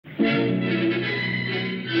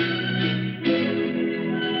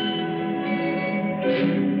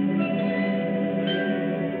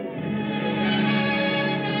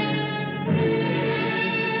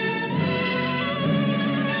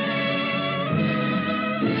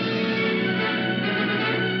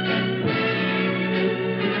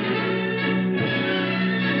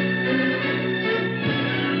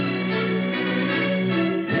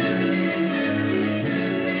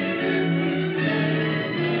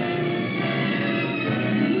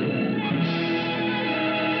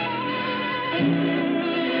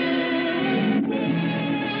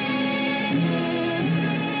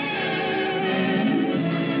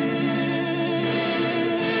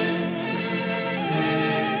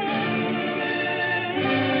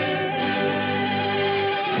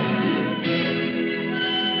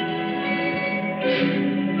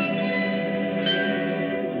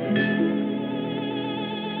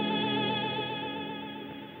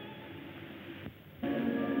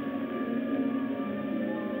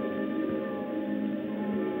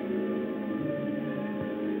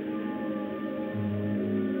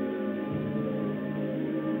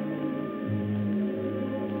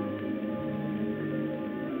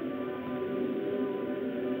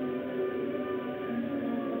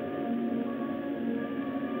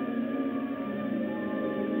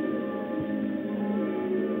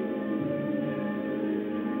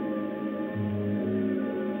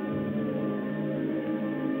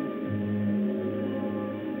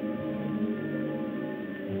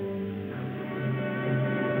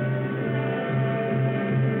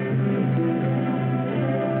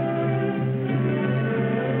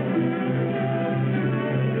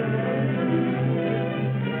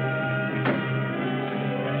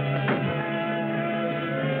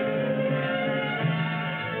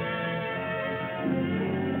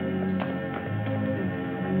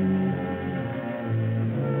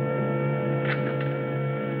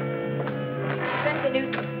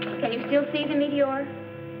Newton. Can you still see the meteor?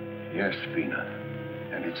 Yes, Vena.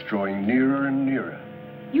 And it's drawing nearer and nearer.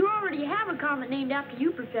 You already have a comet named after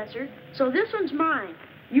you, Professor, so this one's mine.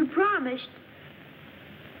 You promised.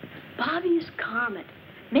 Bobby's comet.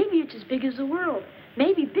 Maybe it's as big as the world.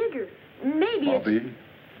 Maybe bigger. Maybe Bobby,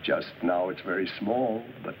 just now it's very small,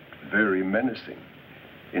 but very menacing.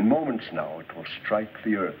 In moments now, it will strike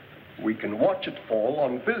the Earth. We can watch it fall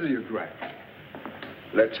on physiograph.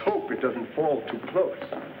 Let's hope it doesn't fall too close.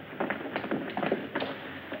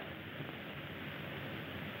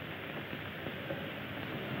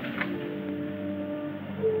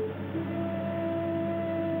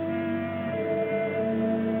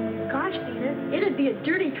 Gosh, Vena, it'd be a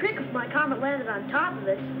dirty trick if my comet landed on top of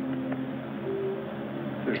us.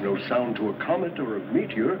 There's no sound to a comet or a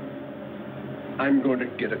meteor. I'm going to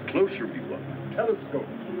get a closer view of the telescope.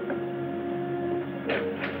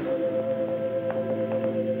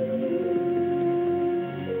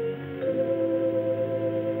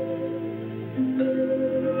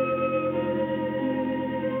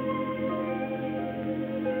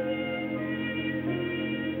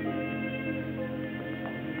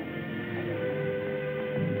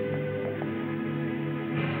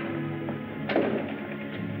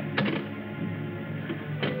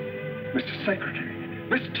 Mr. Secretary!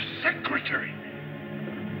 Mr. Secretary!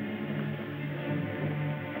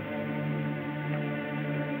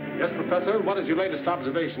 Yes, Professor, what is your latest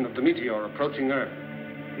observation of the meteor approaching Earth?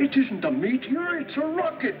 It isn't a meteor, it's a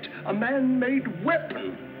rocket, a man-made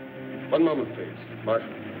weapon. 1 moment, please. Marshal,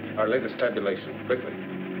 our latest tabulation, quickly.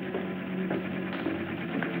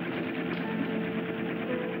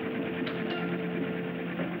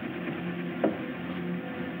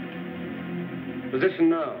 Position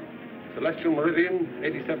now. Celestial meridian,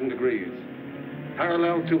 87 degrees.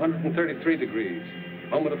 Parallel, 233 degrees.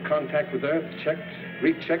 Moment of contact with Earth, checked,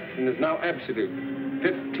 rechecked, and is now absolute.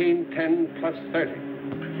 1510 plus 30.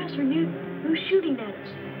 Professor Newton, who's shooting at us?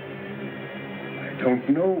 I don't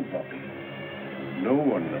know, Bobby. No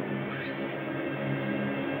one knows.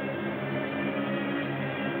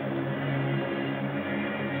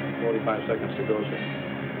 "45 seconds to go, sir."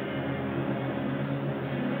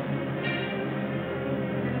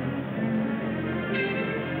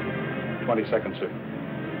 "20 seconds, sir."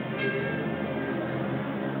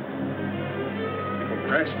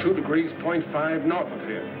 Crash 2 degrees, 0.5 north of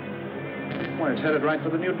here. Why, it's headed right for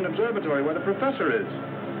the Newton Observatory where the professor is.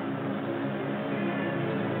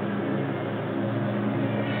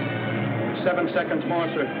 "7 seconds more,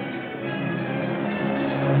 sir."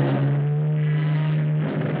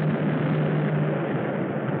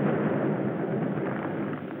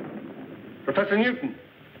 Professor Newton,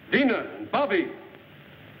 Vena, and Bobby.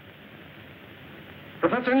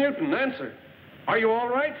 Professor Newton, answer. Are you all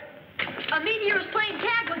right? A meteor is playing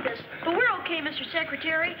tag with us, but we're okay, Mr.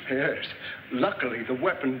 Secretary. Yes. Luckily, the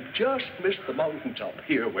weapon just missed the mountaintop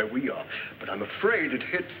here where we are. But I'm afraid it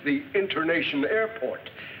hit the internation airport.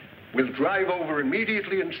 We'll drive over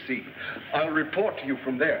immediately and see. I'll report to you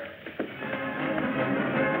from there.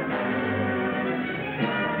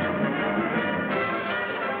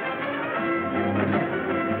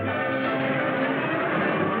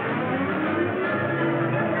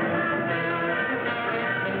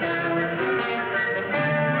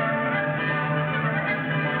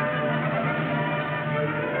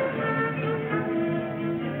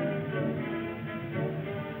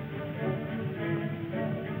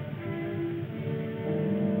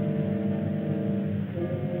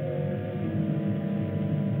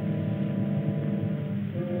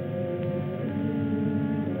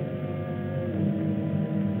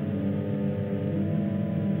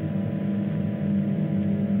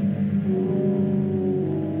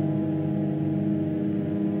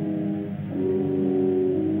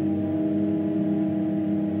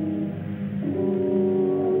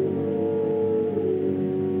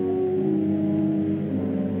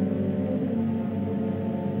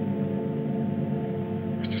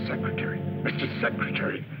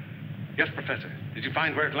 Secretary. Yes, Professor. Did you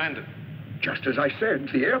find where it landed? Just as I said,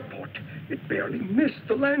 the airport. It barely missed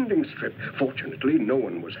the landing strip. Fortunately, no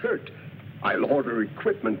one was hurt. I'll order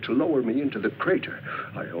equipment to lower me into the crater.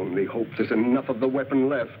 I only hope there's enough of the weapon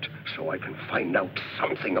left so I can find out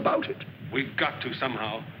something about it. We've got to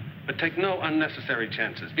somehow. But take no unnecessary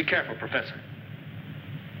chances. Be careful, Professor.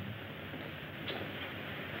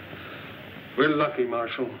 We're lucky,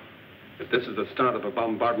 Marshal. If this is the start of a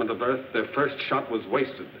bombardment of Earth, their first shot was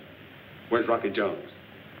wasted. Where's Rocky Jones?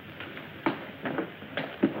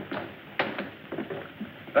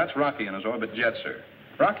 That's Rocky in his orbit jet, sir.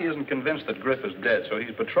 Rocky isn't convinced that Griff is dead, so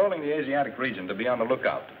he's patrolling the Asiatic region to be on the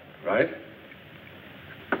lookout. Right.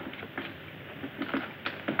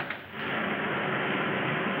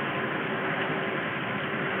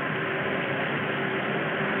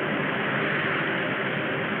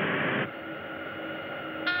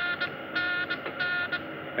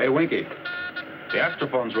 Hey, Winky. The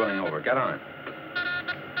astrophone's running over. Get on it.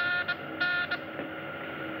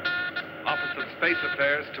 Office of Space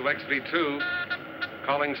Affairs to XV2.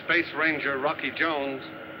 Calling Space Ranger Rocky Jones.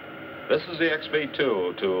 This is the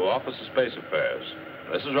XV2 to Office of Space Affairs.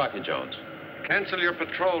 This is Rocky Jones. Cancel your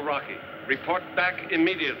patrol, Rocky. Report back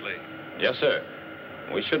immediately. Yes, sir.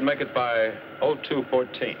 We should make it by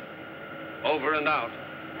 02:14. Over and out.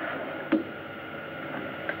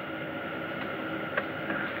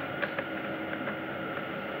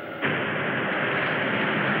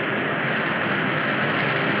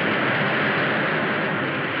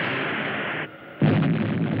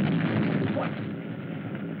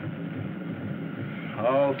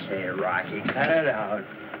 Okay, Rocky, cut it out.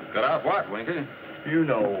 Cut out what, Winky? You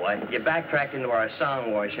know what. You backtracked into our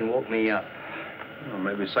song wash and woke me up. Well,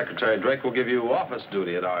 maybe Secretary Drake will give you office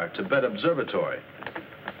duty at our Tibet Observatory.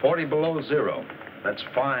 40 below zero. That's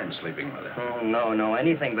fine, sleeping mother. Oh, no,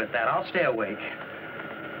 anything but that. I'll stay awake.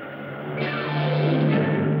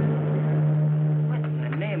 What in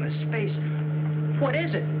the name of space? What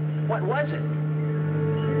is it? What was it?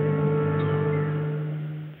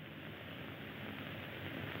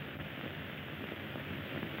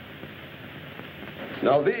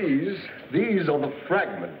 Now these are the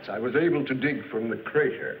fragments I was able to dig from the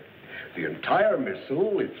crater. The entire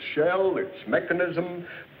missile, its shell, its mechanism,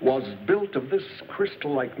 was built of this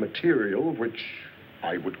crystal-like material, which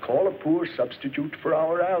I would call a poor substitute for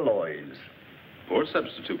our alloys. Poor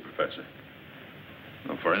substitute, Professor.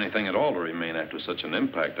 Well, for anything at all to remain after such an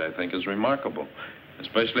impact, I think, is remarkable,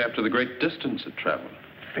 especially after the great distance it traveled.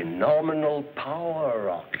 Phenomenal power,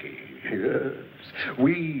 Rocky. Yes.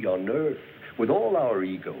 We on Earth, with all our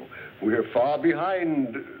ego, we're far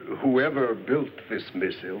behind whoever built this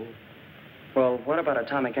missile. Well, what about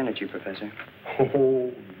atomic energy, Professor?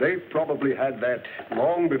 Oh, they probably had that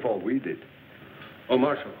long before we did. Oh,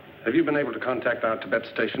 Marshal, have you been able to contact our Tibet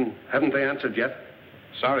station? Haven't they answered yet?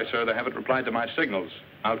 Sorry, sir, they haven't replied to my signals.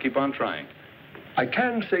 I'll keep on trying. I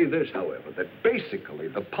can say this, however, that basically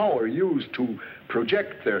the power used to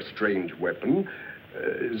project their strange weapon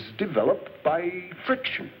is developed by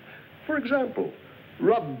friction. For example,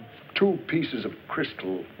 rub two pieces of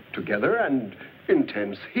crystal together and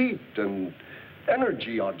intense heat and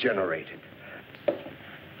energy are generated.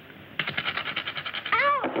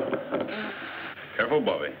 Careful,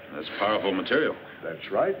 Bobby. That's powerful material.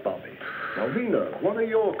 That's right, Bobby. Now, Vena, what are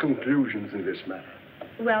your conclusions in this matter?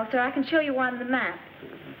 Well, sir, I can show you on the map.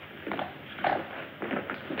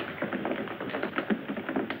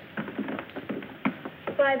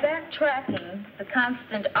 By backtracking the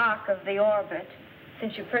constant arc of the orbit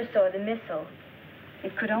since you first saw the missile,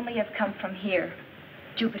 it could only have come from here,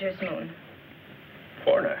 Jupiter's moon.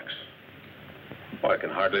 Fornax. Well, I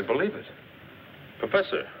can hardly believe it.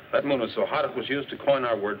 Professor, that moon was so hot it was used to coin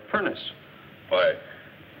our word furnace. Why,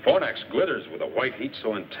 Fornax glitters with a white heat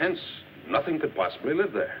so intense, nothing could possibly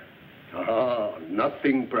live there. Ah,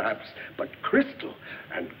 nothing perhaps but crystal.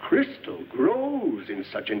 And crystal grows in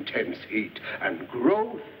such intense heat. And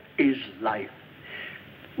growth is life.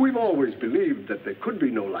 We've always believed that there could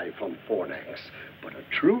be no life on Fornax. But a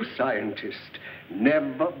true scientist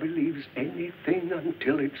never believes anything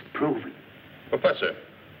until it's proven. Professor,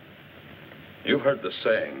 you've heard the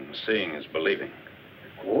saying, seeing is believing.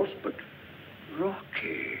 Of course, but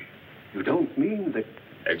Rocky, you don't mean that...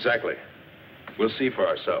 Exactly. We'll see for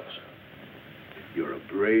ourselves. You're a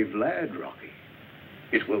brave lad, Rocky.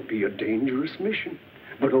 It will be a dangerous mission.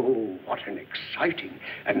 But oh, what an exciting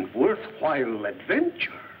and worthwhile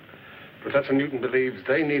adventure. Professor Newton believes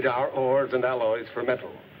they need our ores and alloys for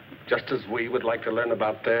metal, just as we would like to learn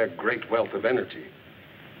about their great wealth of energy.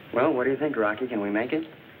 Well, what do you think, Rocky? Can we make it?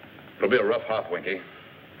 It'll be a rough hop, Winky.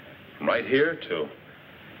 From right here to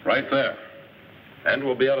right there. And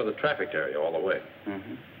we'll be out of the traffic area all the way.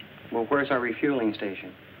 Mm-hmm. Well, where's our refueling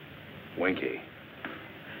station? Winky.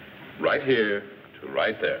 Right here to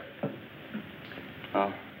right there.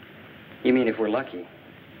 Oh. You mean if we're lucky?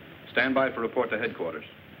 Stand by for report to headquarters.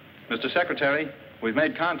 Mr. Secretary, we've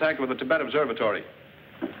made contact with the Tibet Observatory.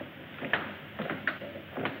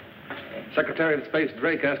 Secretary of Space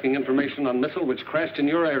Drake asking information on missile which crashed in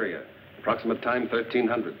your area. Approximate time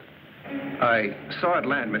 1300. I saw it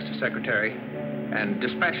land, Mr. Secretary, and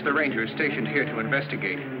dispatched the Rangers stationed here to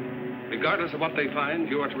investigate. Regardless of what they find,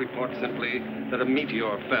 you are to report simply that a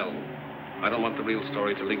meteor fell. I don't want the real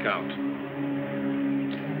story to leak out.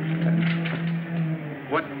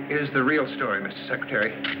 What is the real story, Mr.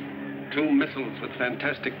 Secretary? 2 missiles with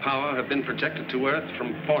fantastic power have been projected to Earth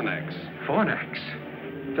from Fornax.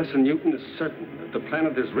 Fornax? Professor Newton is certain that the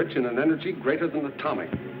planet is rich in an energy greater than atomic.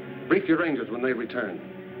 Brief your Rangers when they return.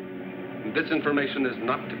 This information is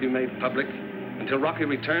not to be made public until Rocky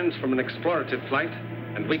returns from an explorative flight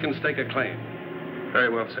and we can stake a claim. Very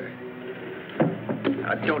well, sir.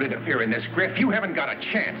 Now, don't interfere in this, Griff. You haven't got a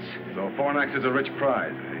chance. So Fornax is a rich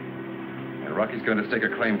prize, eh? And Rocky's going to stake a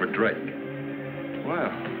claim for Drake.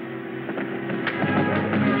 Well.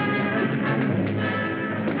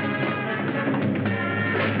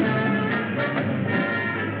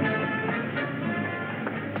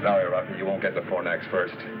 Sorry, Rocky, you won't get to Fornax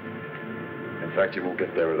first. In fact, you won't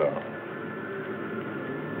get there at all.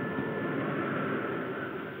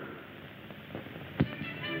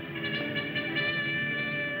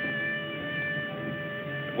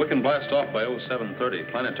 If we can blast off by 0730,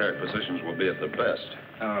 planetary positions will be at their best.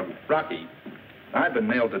 Rocky, I've been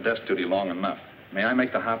nailed to desk duty long enough. May I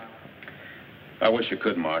make the hop? I wish you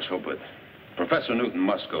could, Marshall, but Professor Newton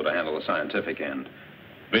must go to handle the scientific end.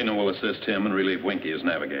 Vena will assist him and relieve Winky as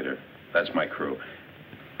navigator. That's my crew.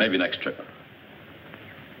 Maybe next trip.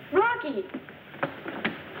 Rocky!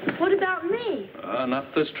 What about me?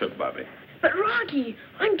 Not this trip, Bobby. But Rocky,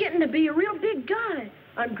 I'm getting to be a real big guy.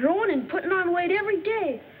 I'm growing and putting on weight every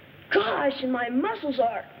day. Gosh, and my muscles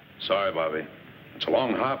are. Sorry, Bobby. It's a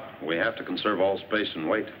long hop. We have to conserve all space and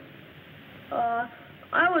weight. I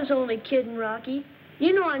was only kidding, Rocky.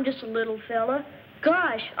 You know I'm just a little fella.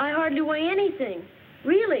 Gosh, I hardly weigh anything.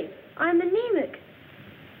 Really, I'm anemic.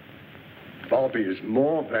 Bobby is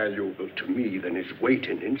more valuable to me than his weight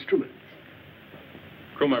and instruments.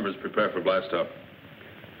 Crew members prepare for blast-off.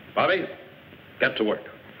 Bobby, get to work.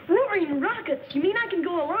 Roaring rockets, you mean I can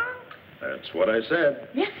go along? That's what I said.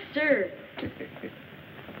 Yes, sir.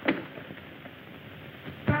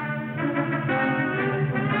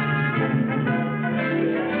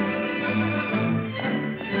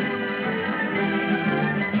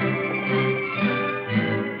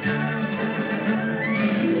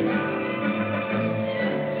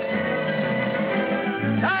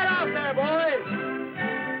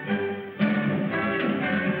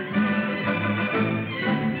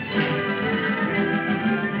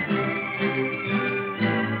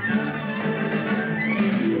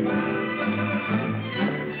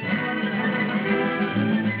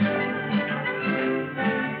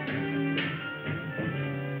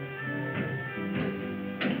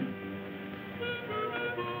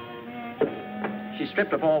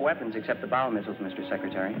 Stripped of all weapons except the bow missiles, Mr.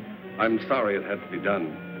 Secretary. I'm sorry it had to be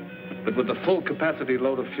done. But with the full capacity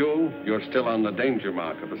load of fuel, you're still on the danger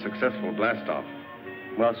mark of a successful blast-off.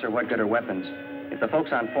 Well, sir, what good are weapons? If the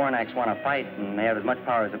folks on Fornax want to fight and they have as much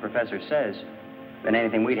power as the professor says, then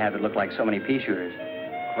anything we'd have would look like so many pea shooters.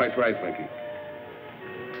 Quite right, Winky.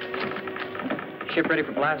 Ship ready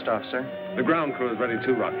for blast-off, sir. The ground crew is ready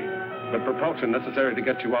too, Rocky. The propulsion necessary to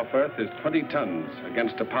get you off Earth is 20 tons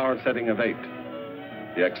against a power setting of 8.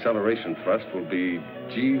 The acceleration thrust will be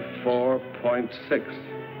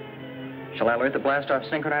G4.6. Shall I alert the blast-off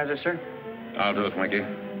synchronizer, sir? I'll do it, Winky.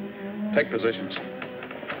 Take positions.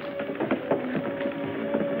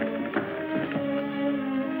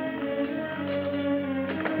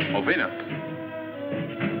 Oh, Vena.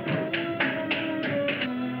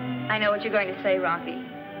 I know what you're going to say, Rocky.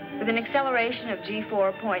 With an acceleration of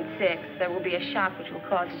G4.6, there will be a shock which will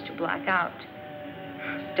cause us to black out.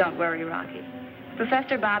 Don't worry, Rocky.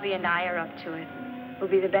 Professor Bobby and I are up to it. We'll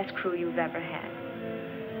be the best crew you've ever had.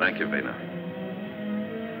 Thank you, Vena.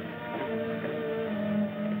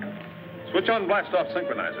 Switch on blast-off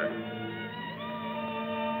synchronizer.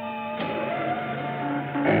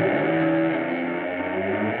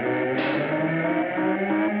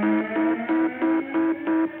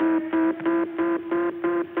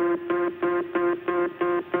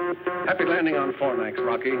 Happy landing on Fornax,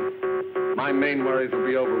 Rocky. My main worries will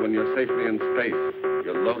be over when you're safely in space.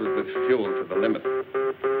 You're loaded with fuel to the limit.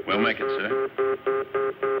 We'll make it, sir.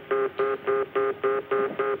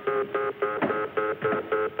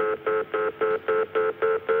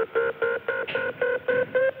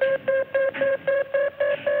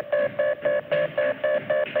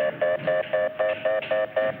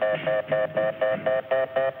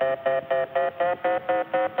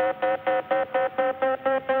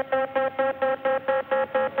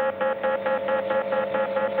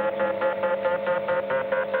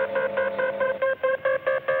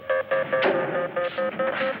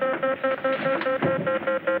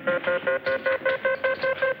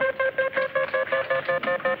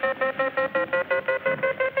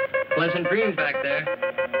 Pleasant dreams back there.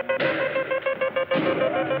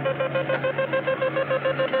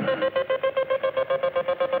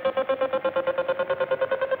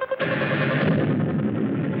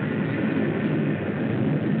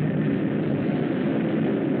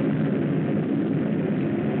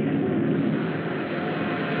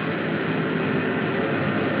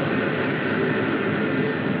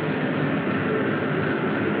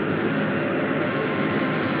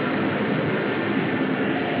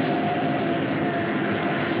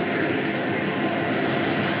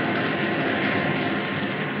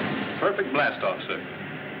 Perfect blast-off, sir.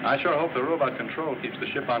 I sure hope the robot control keeps the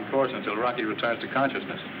ship on course until Rocky returns to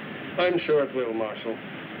consciousness. I'm sure it will, Marshal.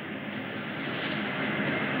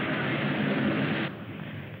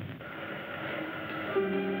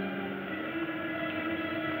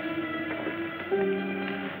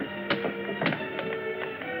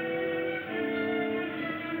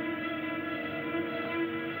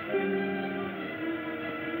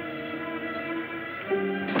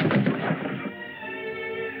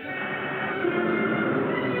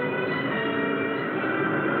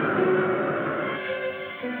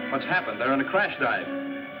 What's happened? They're in a crash dive.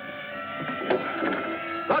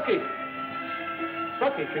 Rocky!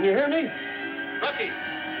 Rocky, can you hear me? Rocky!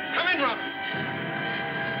 Come in, Rocky!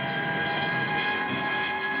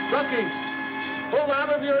 Rocky! Pull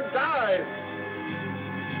out of your dive!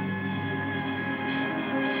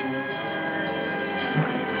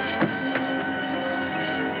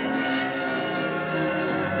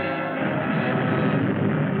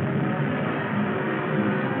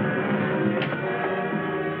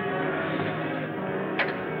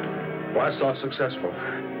 Blast off successful.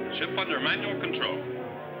 Ship under manual control.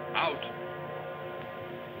 Out.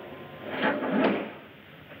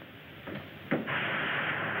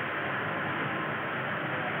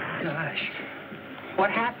 Gosh,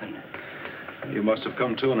 what happened? You must have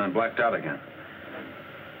come to and then blacked out again.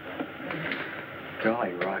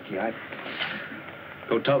 Golly, Rocky,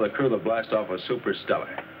 Go tell the crew the blast off was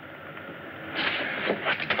superstellar.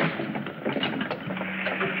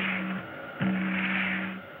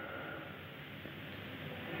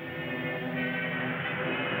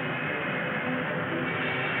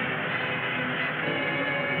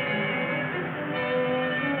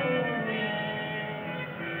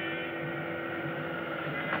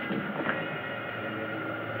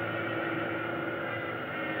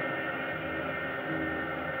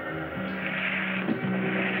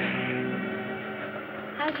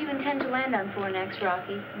 How do you intend to land on Fornax,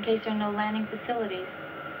 Rocky, in case there are no landing facilities?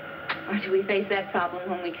 Or do we face that problem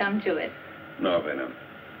when we come to it? No, Vena.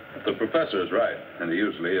 If the professor is right, and he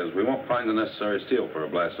usually is, we won't find the necessary steel for a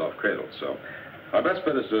blast-off cradle, so our best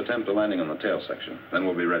bet is to attempt a landing on the tail section. Then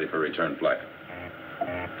we'll be ready for return flight.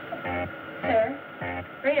 Sir,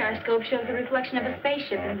 radar scope shows the reflection of a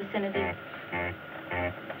spaceship in the vicinity.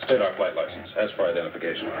 State our flight license. As for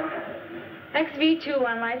identification. XV2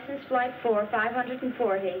 on license flight 4,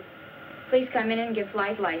 540. Please come in and give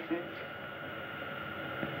flight license.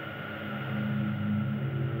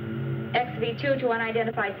 XV2 to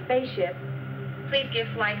unidentified spaceship. Please give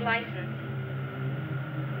flight license.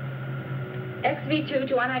 XV2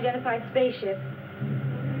 to unidentified spaceship.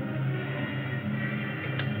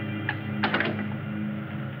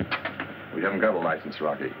 We haven't got a license,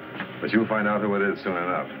 Rocky, but you'll find out who it is soon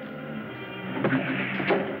enough.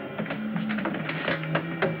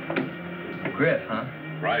 Griff, huh?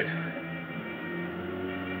 Right.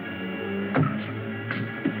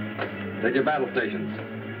 Take your battle stations.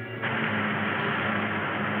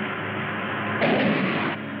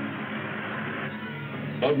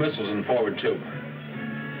 Load missiles in forward tube.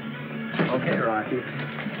 Okay, Rocky.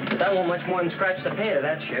 But that won't much more than scratch the paint of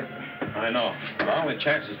that ship. I know. But our only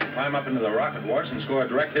chance is to climb up into the rocket wash and score a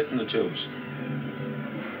direct hit in the tubes.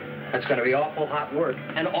 That's going to be awful hot work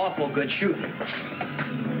and awful good shooting.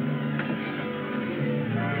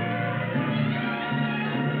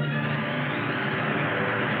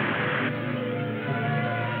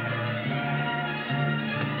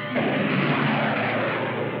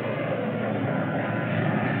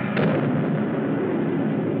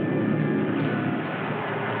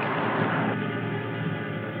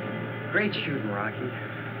 Great shooting, Rocky.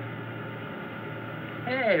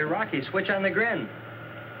 Hey, Rocky, switch on the grin.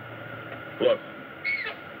 Look.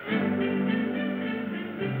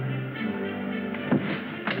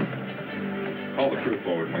 Call the crew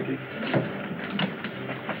forward, Mikey.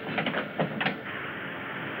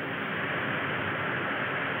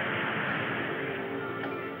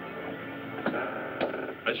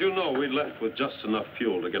 As you know, we left with just enough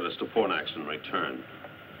fuel to get us to Fornax and return.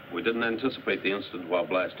 We didn't anticipate the incident while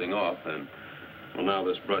blasting off, and, well, now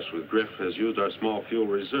this brush with Griff has used our small fuel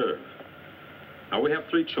reserve. Now, we have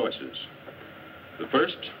three choices. The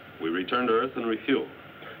first, we return to Earth and refuel.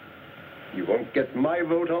 You won't get my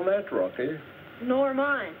vote on that, Rocky. Nor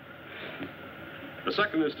mine. The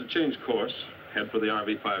second is to change course, head for the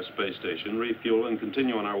RV-5 space station, refuel, and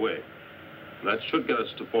continue on our way. That should get us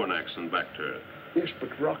to Fornax and back to Earth. Yes, but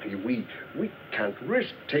Rocky, we can't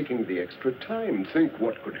risk taking the extra time. Think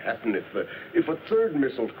what could happen if a third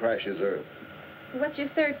missile crashes Earth. What's your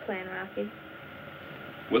third plan, Rocky?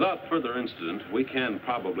 Without further incident, we can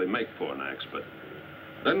probably make Fornax, but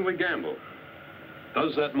then we gamble.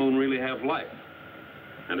 Does that moon really have life?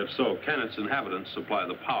 And if so, can its inhabitants supply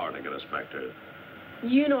the power to get us back to Earth?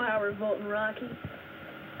 You know how we're voting, Rocky.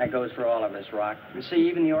 That goes for all of us, Rock. And see,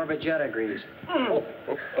 even the orbit jet agrees.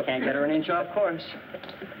 Can't get her an inch off course.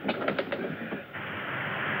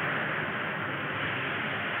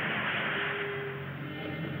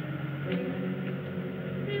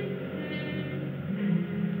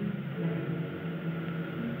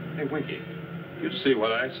 Hey, Winky, you see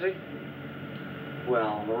what I see?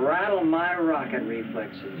 Well, rattle my rocket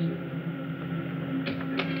reflexes.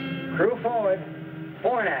 Crew forward.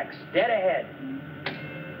 Fornax, dead ahead.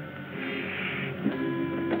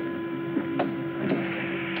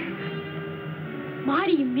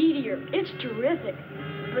 Mighty meteor. It's terrific,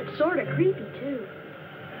 but sort of creepy, too.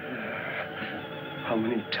 How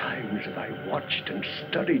many times have I watched and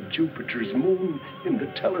studied Jupiter's moon in the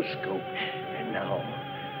telescope? And now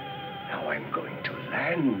I'm going to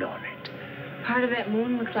land on it. Part of that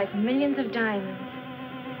moon looks like millions of diamonds.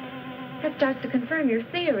 That starts to confirm your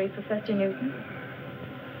theory, Professor Newton.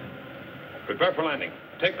 Prepare for landing.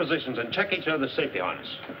 Take positions and check each other's safety harness.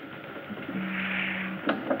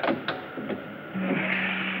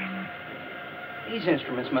 These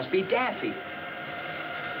instruments must be daffy.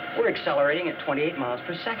 We're accelerating at 28 miles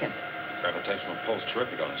per second. Gravitational pull's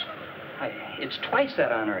terrific on us. It's twice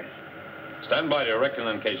that on Earth. Stand by to erect and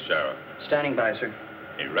uncase gyro. Standing by, sir.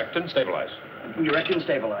 Erect and stabilize. Erect and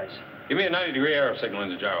stabilize. Give me a 90-degree arrow signal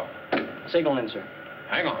into gyro. Signal in, sir.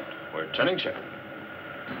 Hang on. We're turning ship.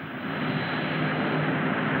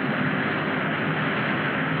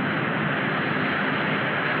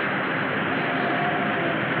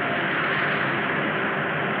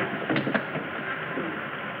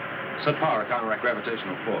 Set power, counteract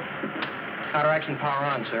gravitational pull. Counteraction power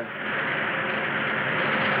on, sir.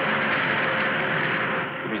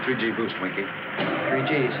 Give me 3G boost, Winky. 3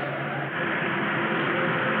 Gs.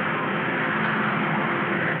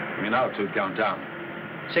 Give me an altitude count down.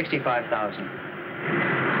 65,000.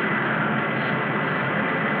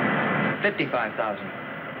 55,000.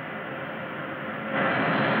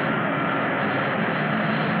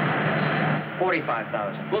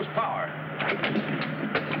 45,000. Boost power.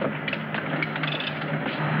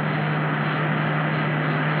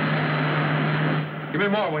 Give me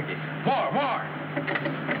more, Winky. More.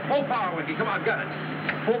 Full power, Winky. Come on, got it.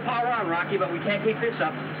 Full power on, Rocky, but we can't keep this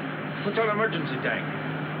up. What's on emergency tank?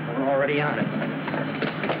 We're already on it.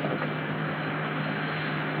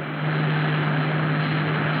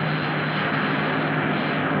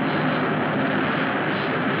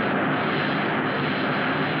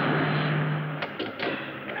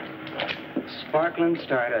 Sparkling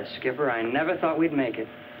stardust, Skipper. I never thought we'd make it.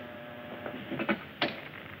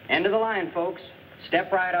 End of the line, folks.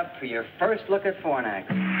 Step right up for your first look at Fornax.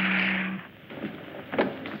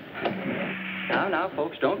 Now,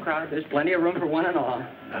 folks, don't crowd. There's plenty of room for one and all.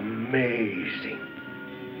 Amazing.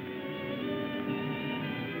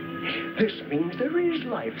 This means there is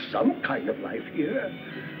life, some kind of life here.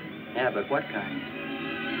 Yeah, but what kind?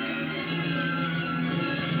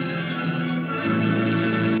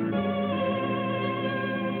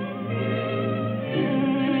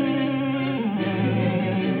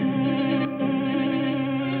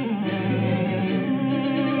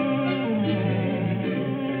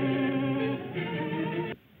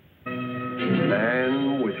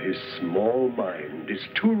 Small mind is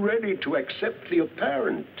too ready to accept the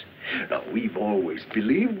apparent. Now, we've always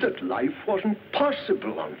believed that life wasn't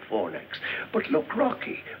possible on Fornax. But look,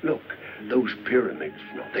 Rocky, look, those pyramids,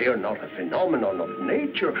 no, they are not a phenomenon of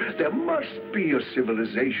nature. There must be a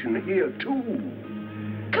civilization here,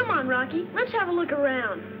 too. Come on, Rocky. Let's have a look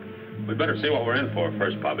around. We'd better see what we're in for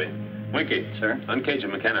first, Bobby. Winky. Sir? Uncage a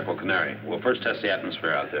mechanical canary. We'll first test the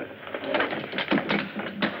atmosphere out there.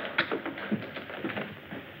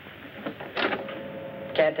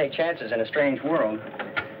 Can't take chances in a strange world.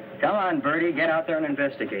 Come on, Bertie, get out there and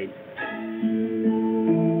investigate.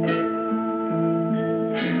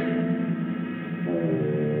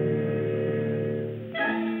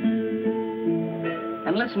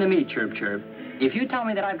 And listen to me, Chirp Chirp. If you tell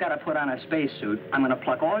me that I've got to put on a spacesuit, I'm going to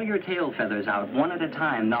pluck all your tail feathers out one at a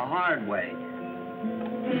time, the hard way.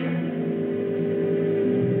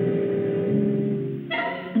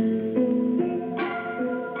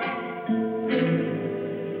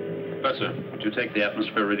 Professor, would you take the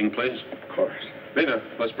atmosphere reading, please? Of course. Vena,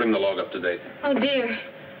 let's bring the log up to date. Oh, dear.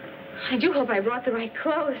 I do hope I brought the right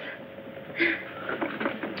clothes.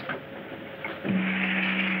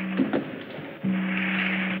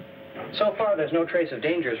 So far, there's no trace of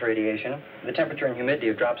dangerous radiation. The temperature and humidity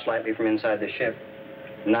have dropped slightly from inside the ship.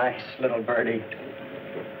 Nice little birdie.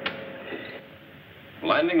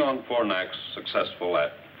 Landing on Fornax successful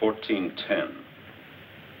at 1410.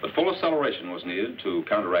 But full acceleration was needed to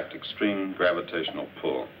counteract extreme gravitational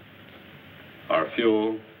pull. Our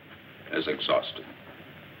fuel is exhausted.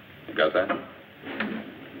 You got that?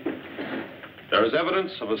 There is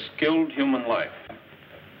evidence of a skilled human life,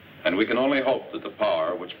 and we can only hope that the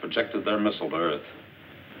power which projected their missile to Earth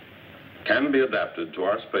can be adapted to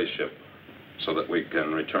our spaceship so that we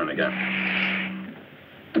can return again.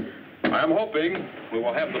 I am hoping we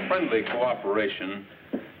will have the friendly cooperation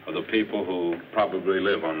of the people who probably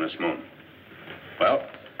live on this moon. Well,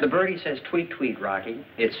 the birdie says tweet, tweet, Rocky.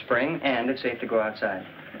 It's spring, and it's safe to go outside.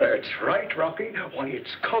 That's right, Rocky. Why,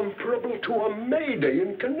 it's comparable to a May Day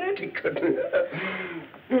in Connecticut.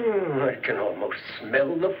 I can almost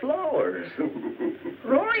smell the flowers.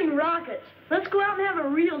 Roaring rockets. Let's go out and have a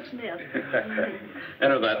real sniff.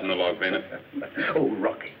 Enter that in the log, Vena. Oh,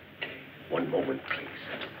 Rocky, one moment, please.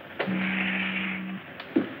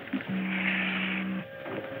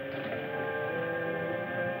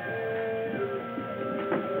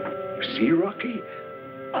 See, Rocky?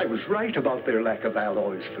 I was right about their lack of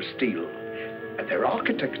alloys for steel. And their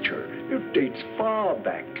architecture, it dates far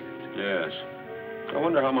back. Yes. I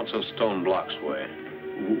wonder how much those stone blocks weigh.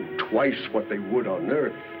 Twice what they would on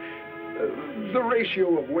Earth. The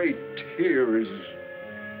ratio of weight here is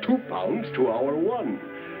 2 pounds to our 1.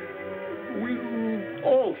 We'll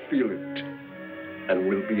all feel it. And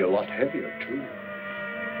we'll be a lot heavier, too.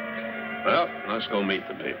 Well, let's go meet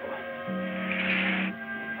the people.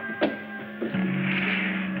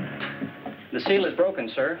 The seal is broken,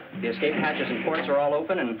 sir. The escape hatches and ports are all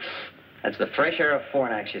open, and that's the fresh air of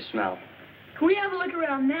Fornax you smell. Can we have a look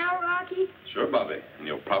around now, Rocky? Sure, Bobby, and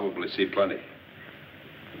you'll probably see plenty.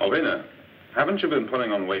 Oh, Vena, haven't you been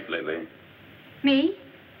putting on weight lately? Me?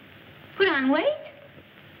 Put on weight?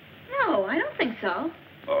 No, I don't think so.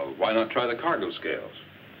 Why not try the cargo scales?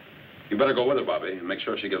 You better go with her, Bobby, and make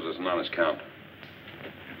sure she gives us an honest count.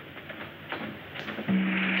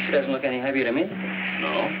 She doesn't look any heavier to me.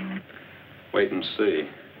 No? Wait and see.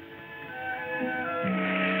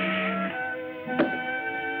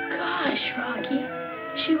 Gosh, Rocky,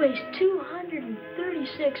 she weighs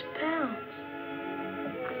 236 pounds.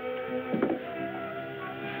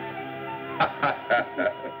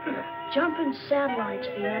 Jumping satellites,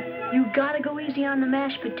 Vena. You gotta go easy on the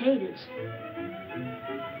mashed potatoes.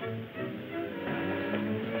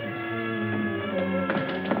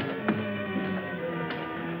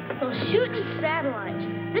 Those shooting satellites.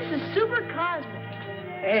 This is super cosmic.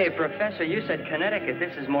 Hey, Professor, you said Connecticut.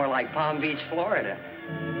 This is more like Palm Beach, Florida.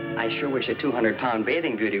 I sure wish a 200-pound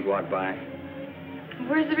bathing beauty walked by.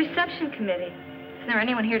 Where's the reception committee? Is there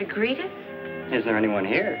anyone here to greet us? Is there anyone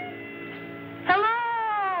here? Hello!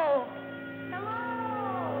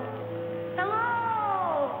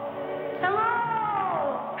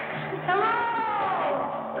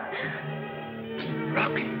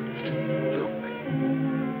 Rocky, look.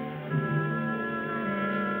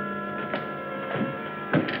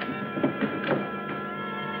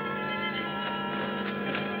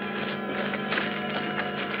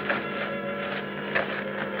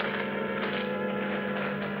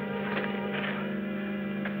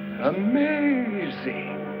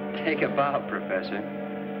 Amazing. Take a bow, Professor.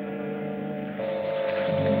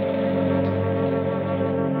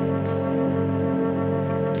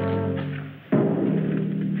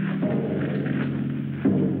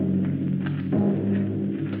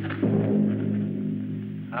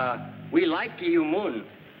 We like you, Moon.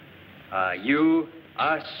 You,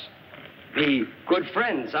 us, be good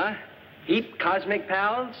friends, huh? Heap cosmic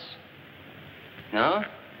pals? No?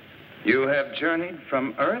 You have journeyed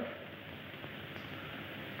from Earth?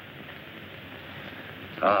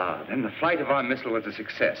 Ah, then the flight of our missile was a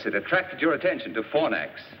success. It attracted your attention to Fornax.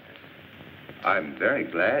 I'm very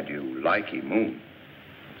glad you like Moon.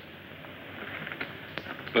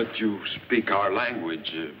 But you speak our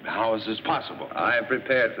language. How is this possible? I have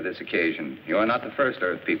prepared for this occasion. You are not the first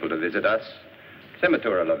Earth people to visit us.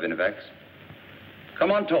 Sematura of Vinivex. Come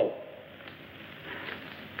on, Toll.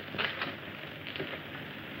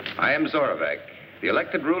 I am Zorovac, the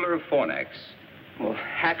elected ruler of Fornax. Well,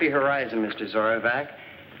 happy horizon, Mr. Zorovac.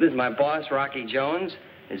 This is my boss, Rocky Jones.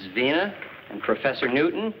 This is Vena, and Professor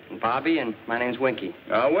Newton, and Bobby, and my name's Winky.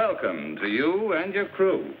 Welcome to you and your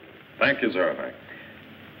crew. Thank you, Zorovac.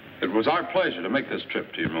 It was our pleasure to make this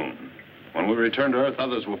trip to your moon. When we return to Earth,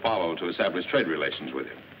 others will follow to establish trade relations with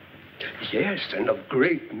you. Yes, and of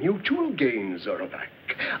great mutual gain, Zorovac.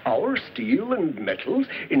 Our steel and metals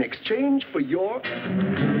in exchange for your...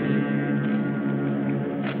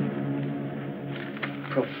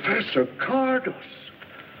 Professor Cardos.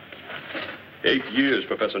 8 years,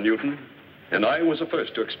 Professor Newton. And I was the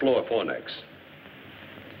first to explore Fornax.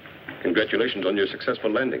 Congratulations on your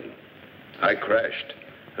successful landing. I crashed,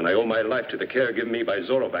 and I owe my life to the care given me by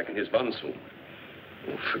Zorovac and his Vansu.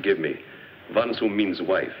 Oh, forgive me. Vansu means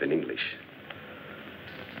wife in English.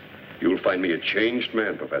 You'll find me a changed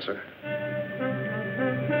man, Professor.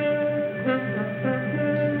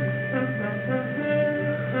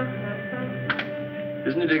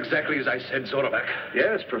 Isn't it exactly as I said, Zorovac?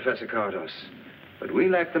 Yes, Professor Cardos. But we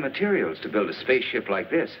lack the materials to build a spaceship like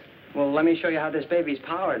this. Well, let me show you how this baby's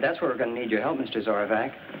powered. That's where we're going to need your help, Mr.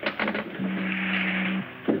 Zorovac.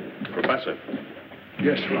 Professor.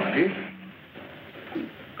 Yes, Rocky?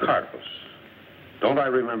 Cardos. Don't I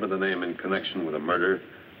remember the name in connection with a murder,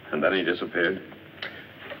 and then he disappeared?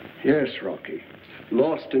 Yes, Rocky.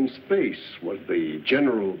 Lost in space was the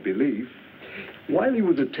general belief. While he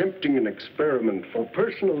was attempting an experiment for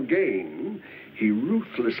personal gain, he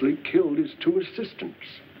ruthlessly killed his two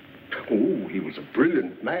assistants. Oh, he was a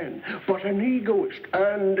brilliant man, but an egoist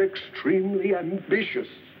and extremely ambitious.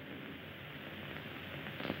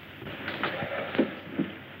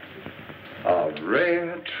 A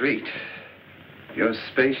rare treat. Your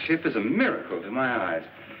spaceship is a miracle to my eyes.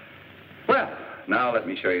 Well, now let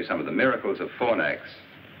me show you some of the miracles of Fornax.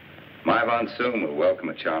 My Von Soon will welcome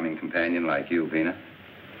a charming companion like you, Vena.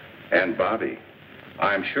 And Bobby,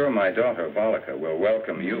 I'm sure my daughter, Volika, will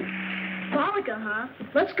welcome you. Volika, huh?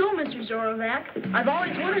 Let's go, Mr. Zorovac. I've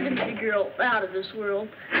always wanted to meet a girl out of this world.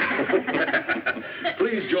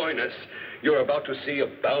 Please join us. You're about to see a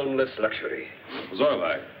boundless luxury.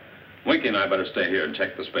 Zorovac, Winky and I better stay here and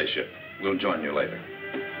check the spaceship. We'll join you later.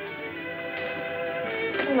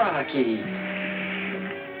 Rocky.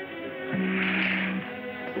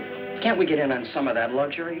 Can't we get in on some of that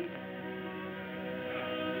luxury?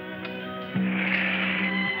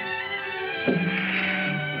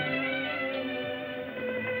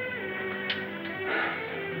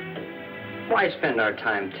 Why spend our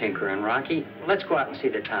time tinkering, Rocky? Let's go out and see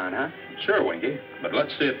the town, huh? Sure, Winky, but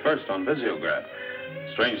let's see it first on Visiograph.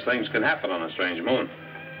 Strange things can happen on a strange moon.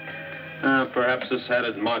 Perhaps this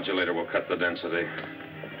added modulator will cut the density.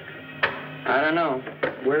 I don't know.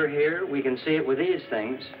 We're here, we can see it with these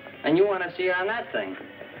things. And you want to see it on that thing.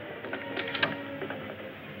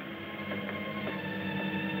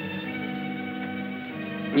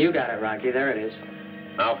 You got it, Rocky. There it is.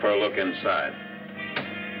 Now for a look inside.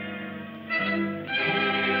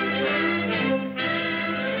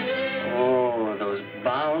 Oh, those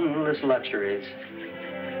boundless luxuries.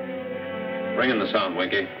 Bring in the sound,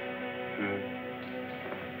 Winky.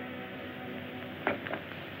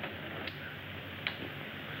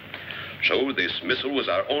 So this missile was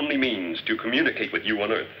our only means to communicate with you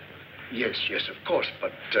on Earth. Yes, of course,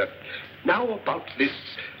 but now about this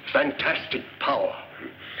fantastic power.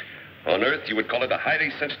 On Earth, you would call it a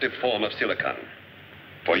highly sensitive form of silicon.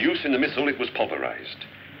 For use in the missile, it was pulverized,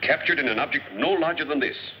 captured in an object no larger than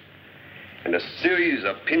this. And a series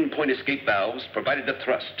of pinpoint escape valves provided the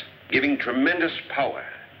thrust, giving tremendous power.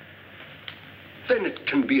 Then it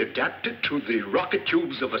can be adapted to the rocket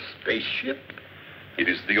tubes of a spaceship? It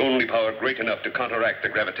is the only power great enough to counteract the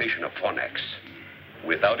gravitation of Fornax.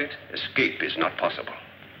 Without it, escape is not possible.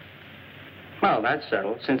 Well, that's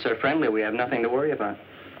settled. Since they're friendly, we have nothing to worry about.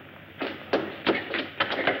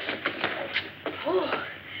 Oh,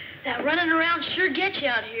 that running around sure gets you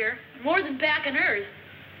out here. More than back on Earth.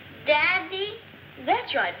 Daddy?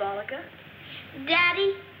 That's right, Volika.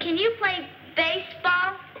 Daddy, can you play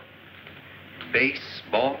baseball?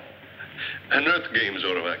 Baseball? An Earth game,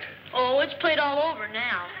 Zorovac. Oh, it's played all over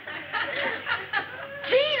now.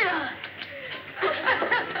 Vena!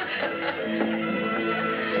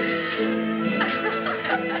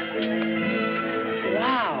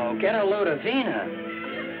 Wow, get a load of Vena.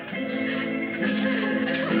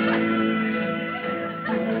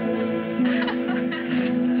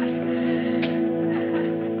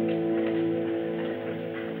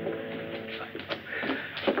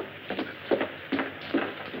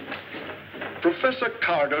 Professor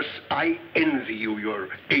Cardos, I envy you your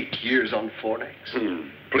 8 years on Fornax.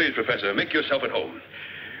 Please, Professor, make yourself at home.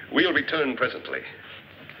 We'll return presently.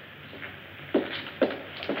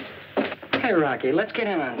 Hey, Rocky, let's get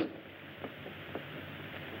in on...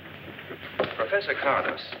 Professor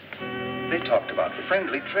Cardos, they talked about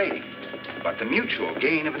friendly trading, about the mutual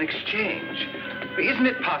gain of an exchange. Isn't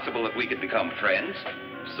it possible that we could become friends?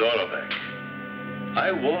 Zorovac,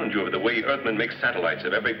 I warned you of the way Earthmen make satellites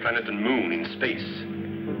of every planet and moon in space.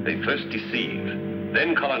 They first deceive,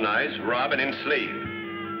 then colonize, rob, and enslave.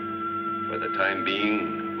 For the time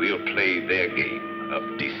being, we'll play their game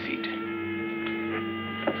of deceit.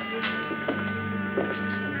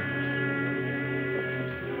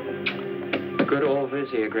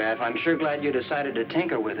 mimeosiograph. I'm sure glad you decided to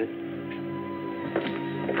tinker with it.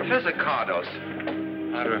 Professor Cardos,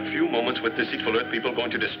 Are a few moments with deceitful Earth people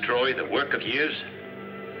going to destroy the work of years?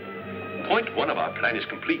 Point 1 of our plan is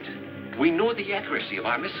complete. We know the accuracy of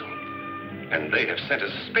our missile. And they have sent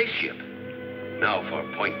us a spaceship. Now for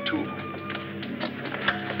point 2.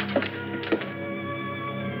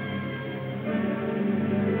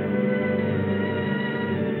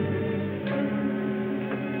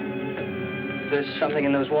 There's something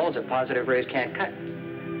in those walls that positive rays can't cut.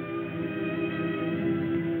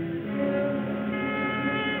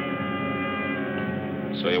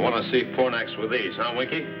 So you want to see Fornax with these, huh,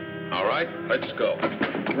 Winky? All right, let's go.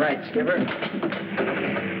 Right, Skipper.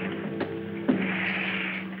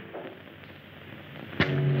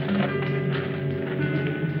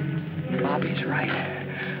 Bobby's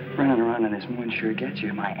right. Running around on this moon sure gets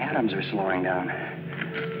you. My atoms are slowing down.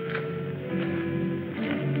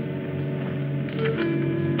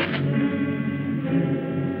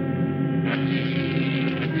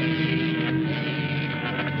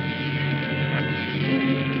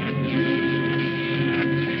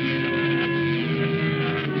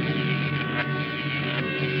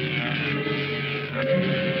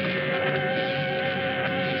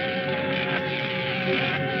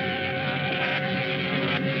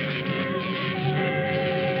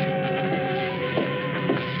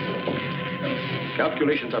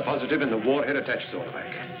 Calculations are positive in the warhead attached,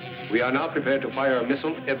 Zorback. We are now prepared to fire a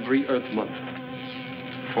missile every Earth month.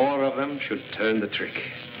 4 of them should turn the trick.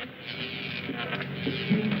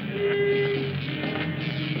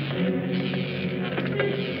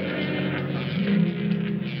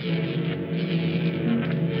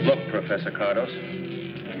 Look, Professor Cardos.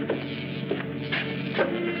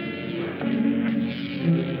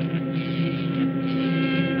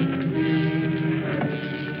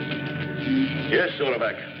 Yes,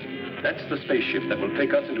 Zorback. That's the spaceship that will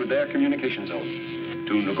take us into their communication zone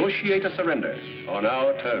to negotiate a surrender on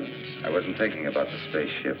our terms. I wasn't thinking about the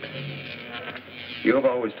spaceship. You have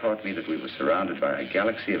always taught me that we were surrounded by a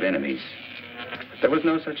galaxy of enemies. There was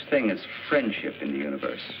no such thing as friendship in the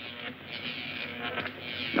universe.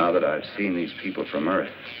 Now that I've seen these people from Earth,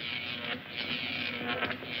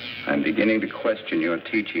 I'm beginning to question your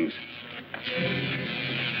teachings.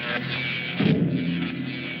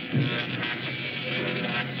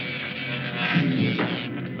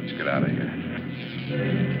 Let's get out of here.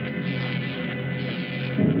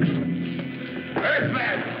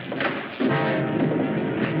 Earthman!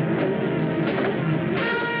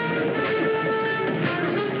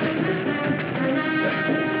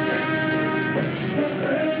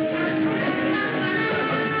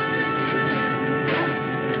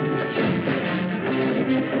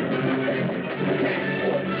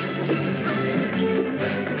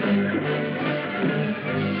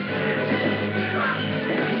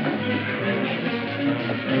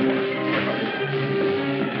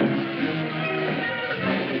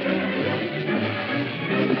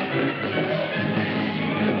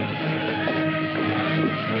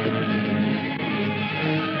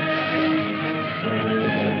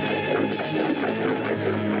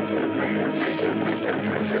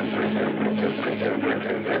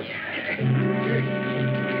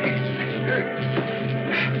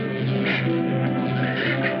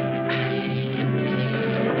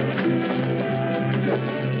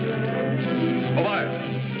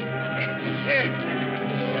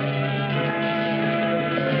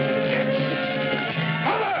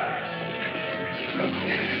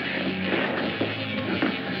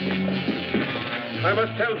 I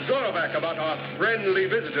must tell Zorback about our friendly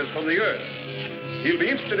visitors from the Earth. He'll be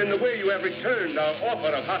interested in the way you have returned our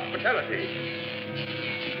offer of hospitality.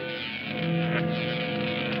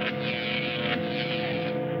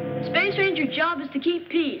 Space Ranger's job is to keep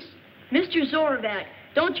peace. Mr. Zorback,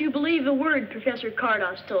 don't you believe a word Professor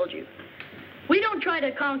Cardos told you. We don't try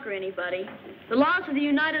to conquer anybody. The laws of the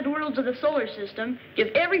United Worlds of the solar system give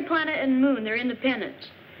every planet and moon their independence.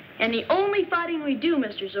 And the only fighting we do,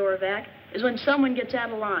 Mr. Zorback, is when someone gets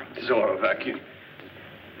out of line. Zorback, you...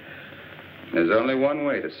 There's only one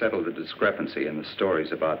way to settle the discrepancy in the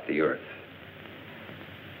stories about the Earth.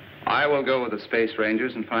 I will go with the Space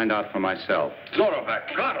Rangers and find out for myself.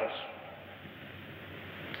 Zorback, Cardos!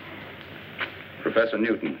 Professor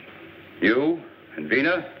Newton, you and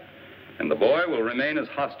Vena and the boy will remain as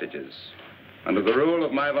hostages under the rule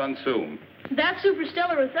of my Von Soom. That's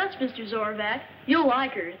superstellar with us, Mr. Zorback. You'll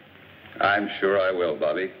like her. I'm sure I will,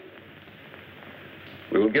 Bobby.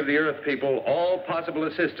 We will give the Earth people all possible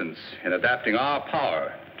assistance in adapting our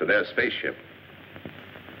power to their spaceship.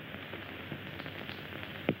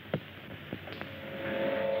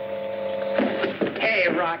 Hey,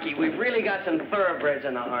 Rocky, We've really got some thoroughbreds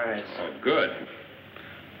in the harness. Oh, good.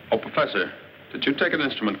 Oh, Professor, did you take an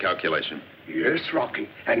instrument calculation? Yes, Rocky,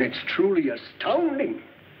 and it's truly astounding.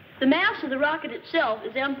 The mass of the rocket itself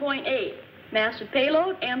is M.8. Mass of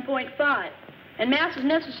payload, M.5. And mass of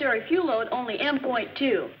necessary fuel load, only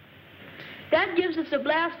M.2. That gives us a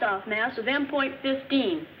blast-off mass of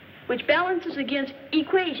M.15, which balances against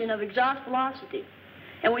equation of exhaust velocity.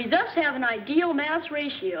 And we thus have an ideal mass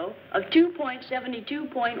ratio of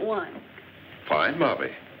 2.72.1. Fine,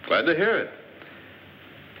 Bobby. Glad to hear it.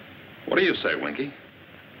 What do you say, Winky?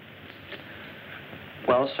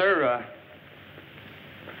 Well, sir,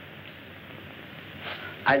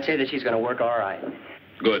 I'd say that she's going to work all right.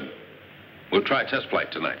 Good. We'll try test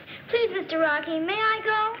flight tonight. Please, Mr. Rocky, may I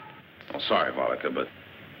go? Oh, sorry, Volika, but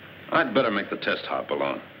I'd better make the test hop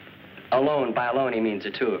alone. Alone? By alone, he means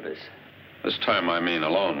the two of us. This time I mean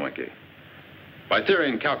alone, Winky. By theory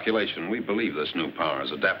and calculation, we believe this new power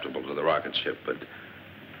is adaptable to the rocket ship, but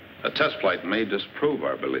a test flight may disprove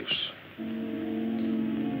our beliefs.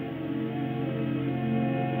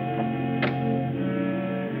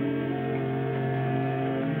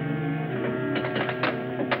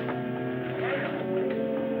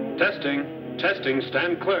 Testing. Testing.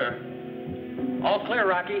 Stand clear. All clear,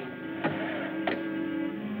 Rocky.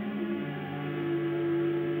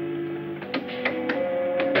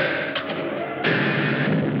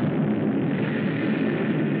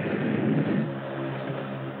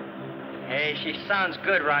 Hey, she sounds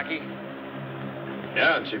good, Rocky.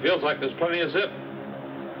 Yeah, and she feels like there's plenty of zip.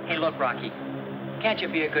 Hey, look, Rocky. Can't you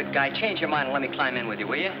be a good guy? Change your mind and let me climb in with you,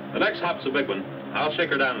 will you? The next hop's a big one. I'll shake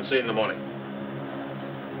her down and see you in the morning.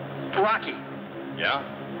 Rocky. Yeah?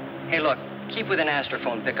 Hey, look, keep with an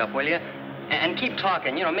astrophone pickup, will you? And keep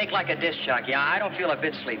talking, you know, make like a disc jockey. I don't feel a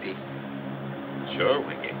bit sleepy. Sure,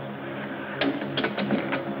 Winky.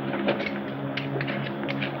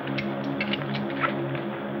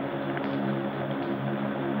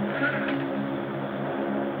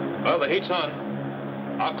 Well, the heat's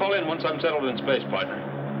on. I'll call in once I'm settled in space, partner.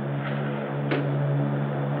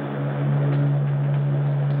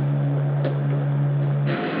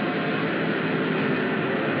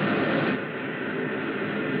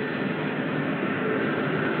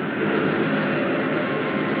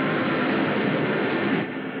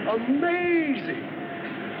 Amazing!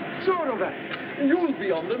 Zorovac, you'll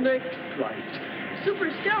be on the next flight.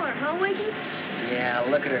 Superstellar, huh, Winky? Yeah,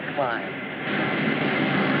 look at her climb.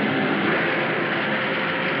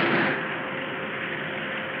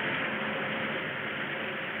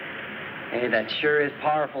 Hey, that sure is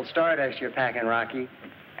powerful stardust you're packing, Rocky.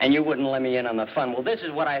 And you wouldn't let me in on the fun. Well, this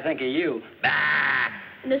is what I think of you. Bah!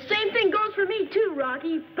 And the same thing goes for me, too,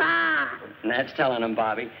 Rocky. Bah! And that's telling him,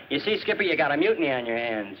 Bobby. You see, Skipper, you got a mutiny on your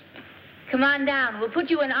hands. Come on down. We'll put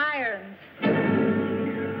you in irons.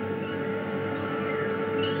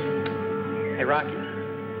 Hey, Rocky.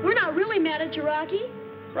 We're not really mad at you, Rocky.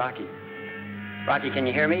 Rocky. Rocky, can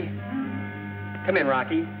you hear me? Come in,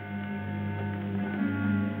 Rocky.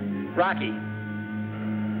 Rocky.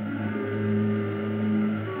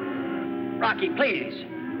 Rocky, please.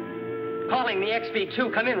 Calling the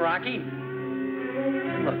XV2. Come in, Rocky.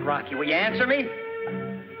 Look, Rocky, will you answer me?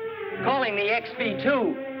 Calling the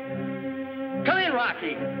XV2. Come in,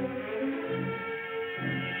 Rocky.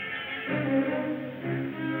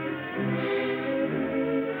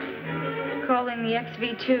 Calling the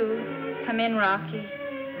XV2. Come in, Rocky.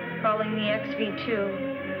 Calling the XV2.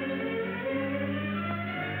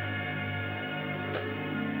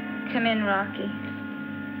 Come in, Rocky.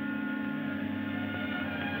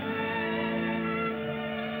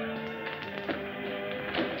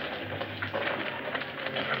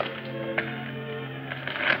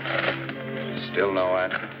 Still no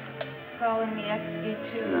answer? Calling the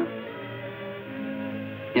XV2. No.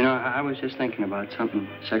 You know, I was just thinking about something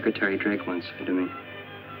Secretary Drake once said to me.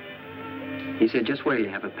 He said, just wait, you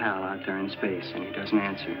have a pal out there in space, and he doesn't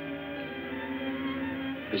answer.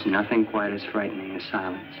 There's nothing quite as frightening as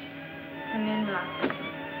silence. Come in, Rocky.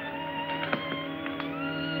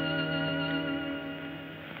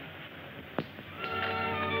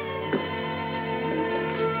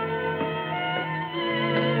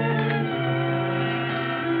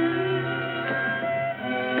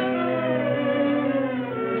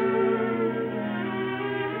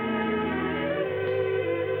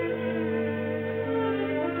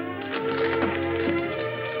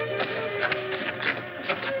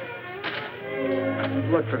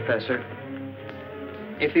 Look, Professor,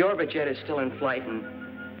 if the orbit jet is still in flight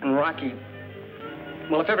and Rocky,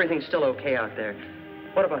 well, if everything's still okay out there,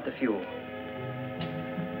 what about the fuel?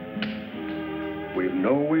 We've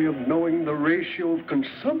no way of knowing the ratio of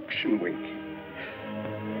consumption, Winky.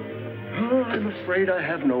 Oh, I'm afraid I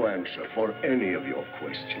have no answer for any of your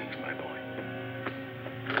questions, my boy.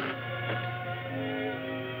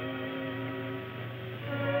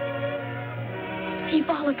 Hey,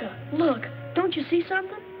 Bollica, look. Don't you see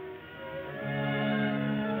something?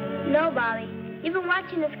 No, Bobby. You've been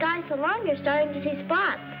watching the sky so long, you're starting to see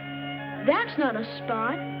spots. That's not a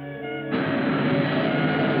spot.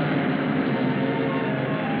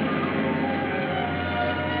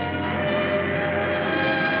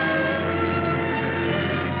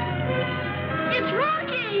 It's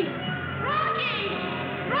Rocky! Rocky!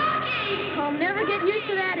 Rocky! I'll never get used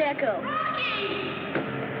to that echo. Rocky!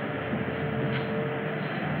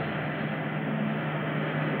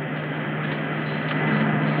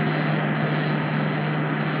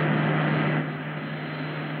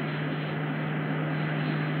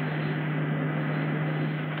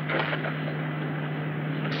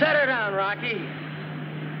 Set her down, Rocky.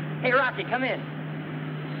 Hey, Rocky, come in.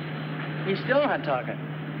 He's still not talking.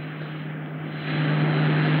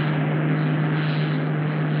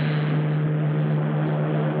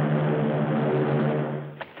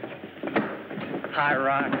 Hi,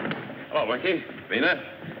 Rock. Hello, Winky. Vena?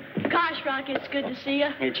 Gosh, Rocky, it's good to see you.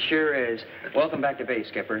 It sure is. Welcome back to base,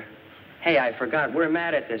 Skipper. Hey, I forgot. We're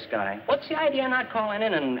mad at this guy. What's the idea of not calling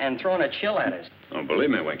in and throwing a chill at us? Oh, believe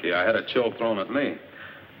me, Winky, I had a chill thrown at me.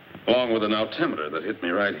 Along with an altimeter that hit me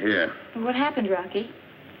right here. What happened, Rocky?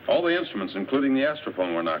 All the instruments, including the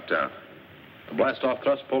astrophone, were knocked out. The blast-off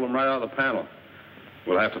thrust pulled them right out of the panel.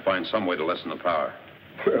 We'll have to find some way to lessen the power.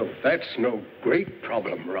 Well, that's no great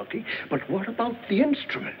problem, Rocky. But what about the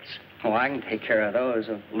instruments? Oh, I can take care of those.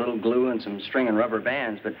 A little glue and some string and rubber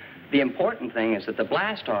bands. But the important thing is that the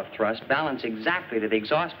blast-off thrust balance exactly to the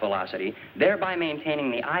exhaust velocity, thereby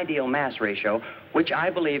maintaining the ideal mass ratio, which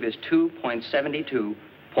I believe is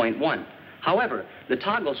 2.72.1. However, the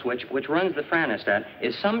toggle switch, which runs the franostat,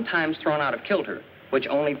 is sometimes thrown out of kilter, which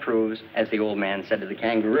only proves, as the old man said to the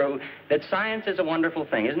kangaroo, that science is a wonderful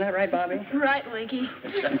thing. Isn't that right, Bobby? Right, Winky.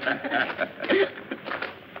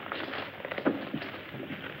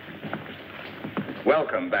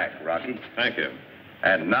 Welcome back, Rocky. Thank you.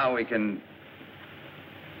 And now we can...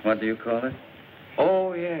 What do you call it?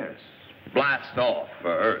 Oh, yes. Blast off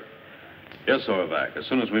for Earth. Yes, Orvac, as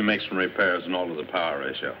soon as we make some repairs and alter the power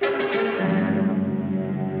ratio.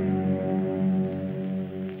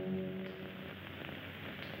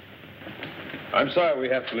 I'm sorry we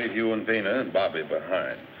have to leave you and Vena and Bobby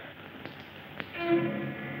behind.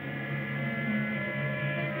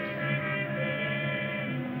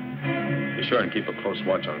 Be sure and keep a close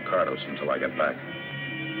watch on Cardos until I get back.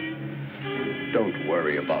 Don't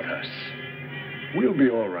worry about us. We'll be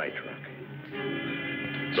all right, Rocky.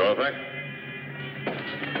 Orvac?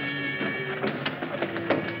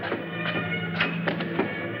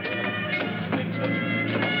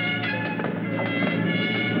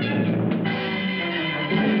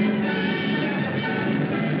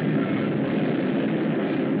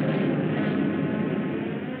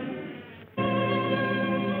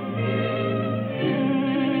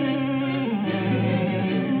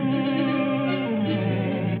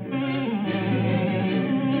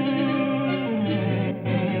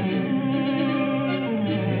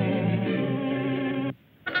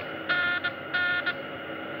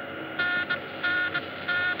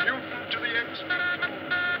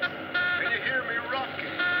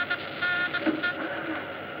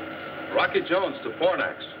 Jones to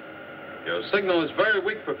Fornax. Your signal is very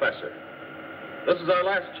weak, Professor. This is our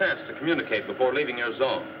last chance to communicate before leaving your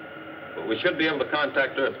zone. But we should be able to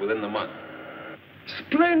contact Earth within the month.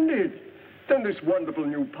 Splendid! Then this wonderful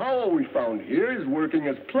new power we found here is working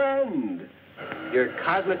as planned. You're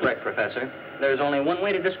cosmic right, Professor. There's only one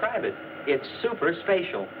way to describe it. It's super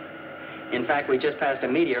spatial. In fact, we just passed a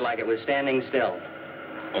meteor like it was standing still.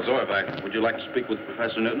 Oh, Zorvac, would you like to speak with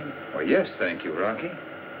Professor Newton? Oh, yes, thank you, Rocky.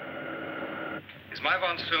 Is my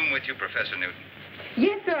von Soom with you, Professor Newton?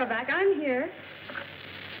 Yes, Zorvac, I'm here.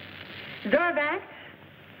 Zorvac?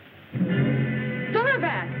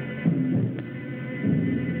 Zorvac!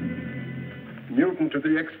 Newton to the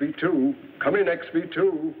XV2. Come in,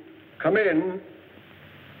 XV2. Come in.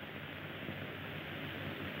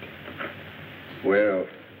 Well,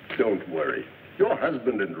 don't worry. Your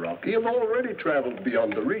husband and Rocky have already traveled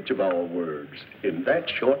beyond the reach of our words in that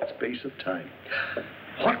short space of time.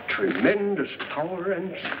 What tremendous power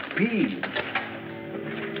and speed.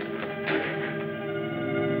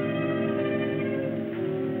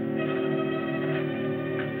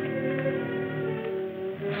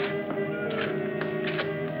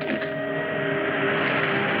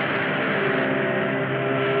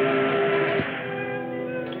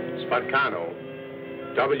 Sparcano,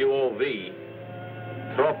 WOV,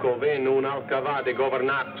 Trocovi nun alcava de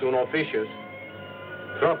governax un officius.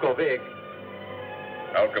 Trocovic.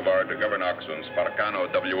 Alcavar de governax un sparcano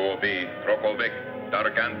WOV, Trocovic,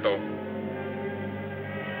 Darganto.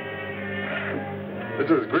 This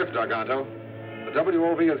is Griff, Darganto. The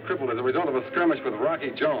WOV is crippled as a result of a skirmish with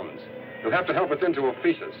Rocky Jones. You'll have to help us into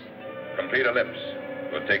Officius. Complete ellipse.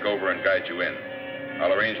 We'll take over and guide you in.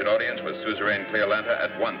 I'll arrange an audience with Suzerain Cleolanta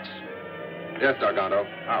at once. Yes, Darganto.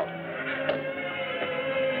 Out.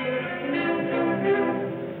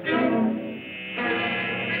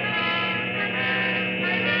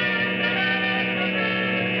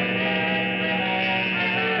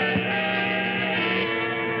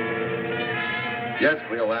 Yes,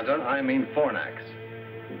 Cleolanta, I mean Fornax.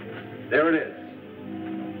 There it is.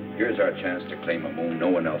 Here's our chance to claim a moon no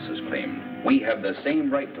one else has claimed. We have the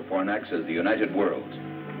same right to Fornax as the United Worlds.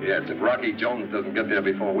 Yes, if Rocky Jones doesn't get there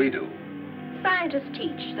before we do. Scientists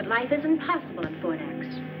teach that life is impossible in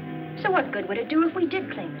Fornax. So what good would it do if we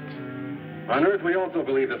did claim it? On Earth, we also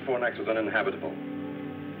believe that Fornax was uninhabitable.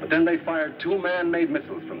 But then they fired 2 man-made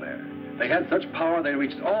missiles from there. They had such power they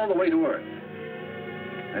reached all the way to Earth.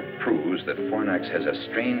 That proves that Fornax has a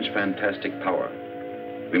strange, fantastic power.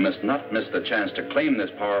 We must not miss the chance to claim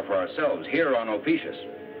this power for ourselves here on Ophiuchus.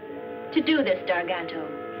 To do this,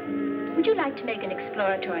 Darganto, would you like to make an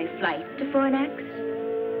exploratory flight to Fornax?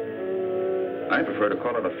 I prefer to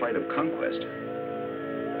call it a flight of conquest.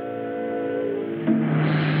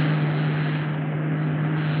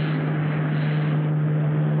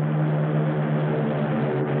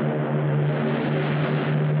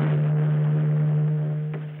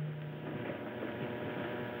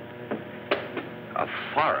 A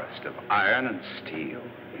forest of iron and steel.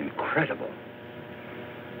 Incredible.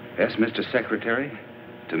 Yes, Mr. Secretary,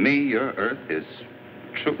 to me, your Earth is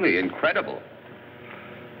truly incredible.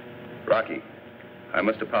 Rocky, I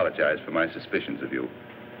must apologize for my suspicions of you.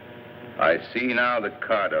 I see now that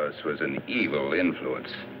Cardos was an evil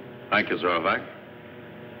influence. Thank you, Zorovac.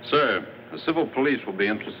 Sir, the civil police will be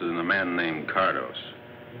interested in a man named Cardos.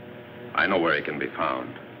 I know where he can be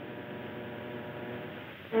found.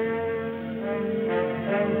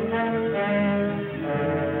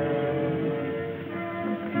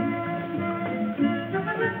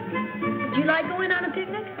 Would you like going on a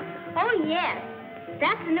picnic? Oh, yes.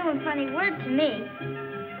 That's a new and funny word to me.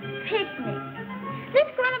 Picnic.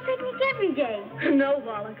 Let's go on a picnic every day. No,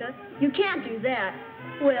 Volika, you can't do that.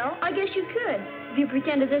 Well, I guess you could, if you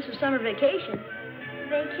pretended this was summer vacation.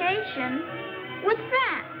 Vacation? What's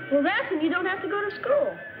that? Well, that's when you don't have to go to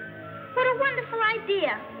school. What a wonderful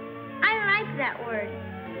idea. I like that word.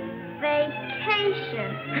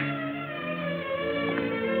 Vacation.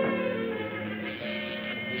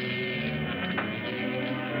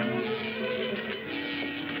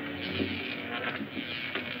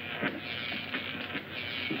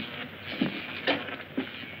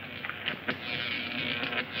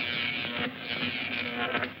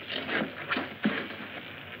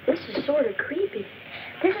 This is sort of creepy.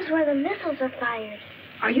 This is where the missiles are fired.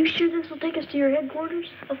 Are you sure this will take us to your headquarters?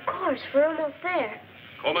 Of course, we're almost there.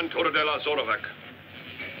 Commentura de la Zorovac.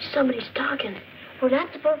 Somebody's talking. We're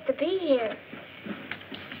not supposed to be here.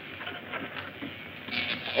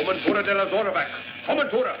 Commentura de la Zorovac.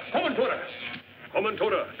 Commentura, commentura.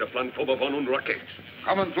 Commentura de plan Phobovon und Rocket.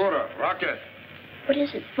 Commentura, rocket. What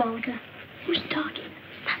is it, Volika? Who's talking?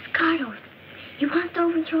 That's Carlos. He wants to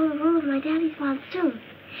overthrow the rule of my daddy's monsoon.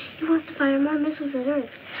 He wants to fire more missiles at Earth.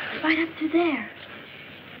 Right up to there.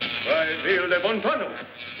 By Ville de Montano.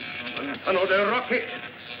 Montano de Rocket.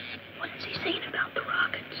 What is he saying about the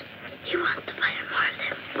rockets? He wants to fire more of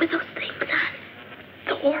them with those things on.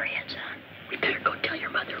 The warheads on. We better go tell your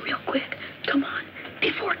mother real quick. Come on,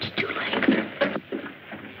 before it's too late.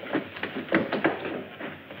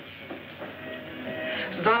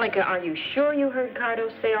 Volika, are you sure you heard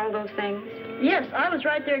Cardos say all those things? Yes, I was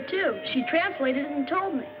right there, too. She translated it and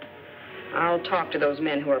told me. I'll talk to those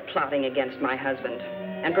men who are plotting against my husband.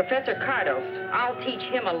 And Professor Cardos, I'll teach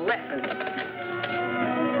him a lesson.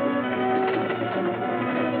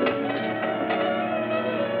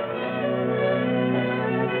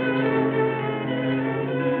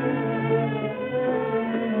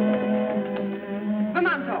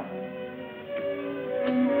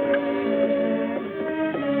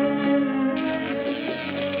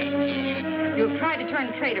 You've tried to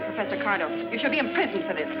turn traitor, Professor Cardos. You shall be imprisoned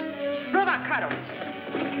for this. Zorovac Cardos.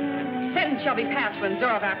 Sentence shall be passed when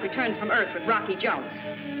Zorovac returns from Earth with Rocky Jones.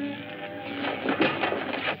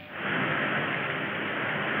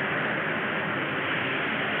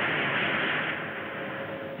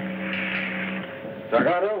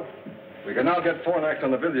 Dargano, we can now get Fornax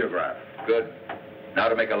on the videograph. Good. Now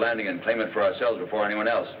to make a landing and claim it for ourselves before anyone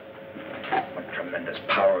else. What tremendous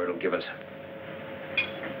power it'll give us.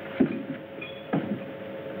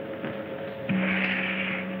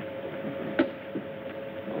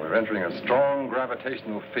 We're entering a strong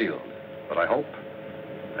gravitational field, but I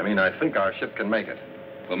think our ship can make it.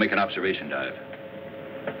 We'll make an observation dive.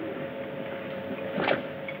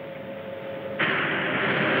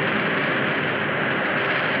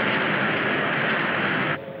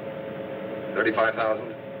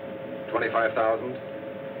 $35,000, $25,000,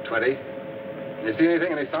 $20,000. You see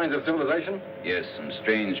anything? Any signs of civilization? Yes, some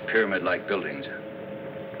strange pyramid-like buildings.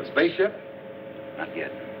 The spaceship? Not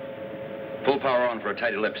yet. Full power on for a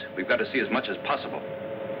tight ellipse. We've got to see as much as possible.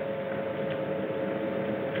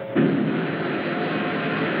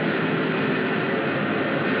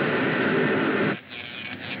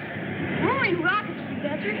 Roaring rockets,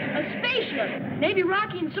 Professor. A spaceship. Maybe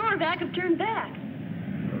Rocky and Zorvac have turned back.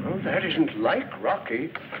 Oh, that isn't like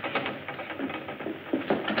Rocky.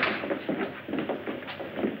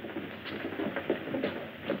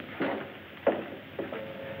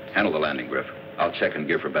 Handle the landing, Griff. I'll check and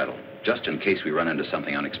gear for battle, just in case we run into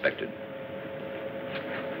something unexpected.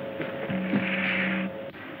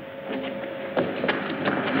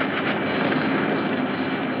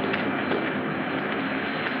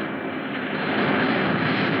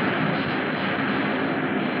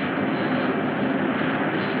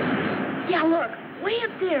 Yeah, look. Way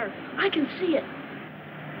up there. I can see it.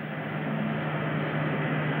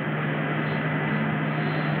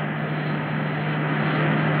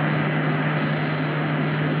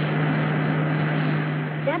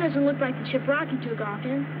 That doesn't look like the ship Rocky took off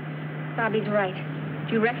in. Bobby's right.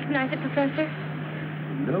 Do you recognize it, Professor?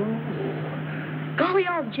 No. Golly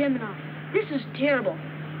all Gemini. This is terrible.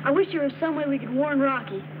 I wish there was some way we could warn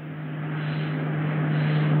Rocky.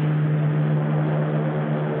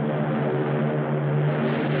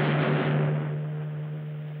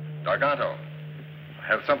 Garganto, I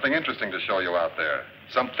have something interesting to show you out there.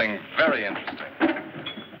 Something very interesting.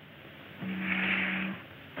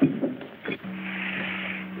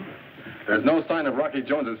 There's no sign of Rocky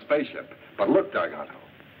Jones's spaceship. But look, Garganto.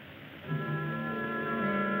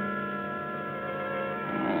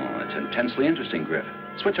 Oh, it's intensely interesting, Griff.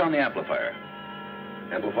 Switch on the amplifier.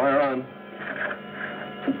 Amplifier on.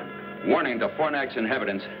 Warning to Fornax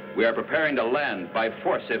inhabitants. We are preparing to land by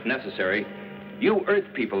force if necessary. You Earth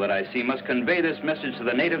people that I see must convey this message to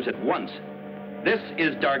the natives at once. This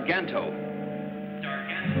is Darganto.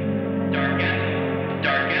 Darganto.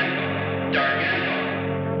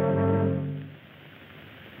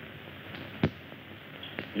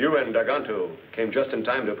 You and Darganto came just in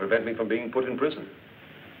time to prevent me from being put in prison.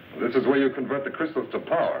 This is where you convert the crystals to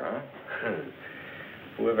power, huh?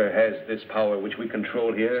 Whoever has this power which we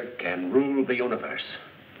control here can rule the universe.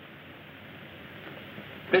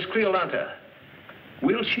 Miss Creolanta,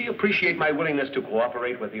 will she appreciate my willingness to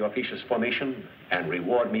cooperate with the officious formation and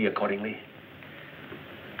reward me accordingly?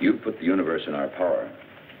 You put the universe in our power.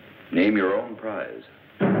 Name your own prize.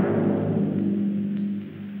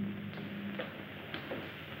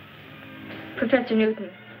 Professor Newton,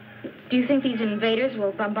 do you think these invaders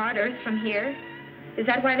will bombard Earth from here? Is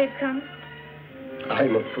that why they've come?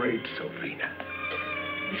 I'm afraid so, Vena.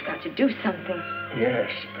 We've got to do something.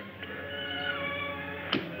 Yes, but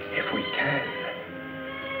if we can.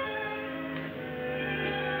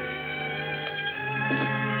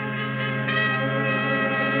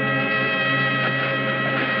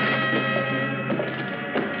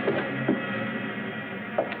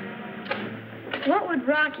 What would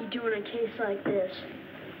Rocky do in a case like this?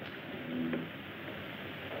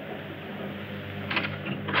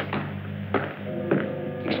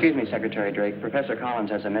 Excuse me, Secretary Drake. Professor Collins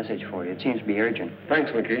has a message for you. It seems to be urgent.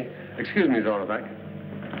 Thanks, Mickey. Excuse me, Zorback.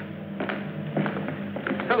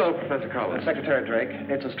 Hello, Professor Collins. Secretary Drake.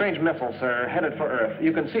 It's a strange missile, sir, headed for Earth.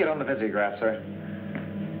 You can see it on the visiograph, sir.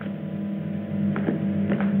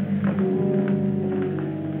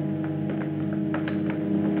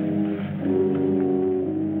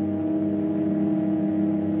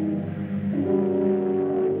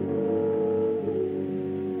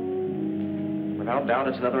 Without doubt,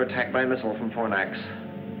 it's another attack by missile from Fornax.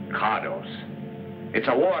 Cardos. It's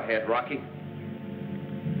a warhead, Rocky.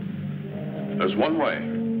 There's one way.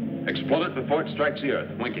 Explode it before it strikes the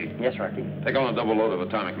Earth. Winky. Yes, Rocky. Take on a double load of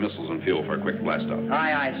atomic missiles and fuel for a quick blast-off.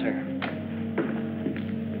 Aye, aye, sir.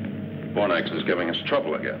 Fornax is giving us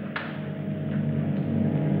trouble again.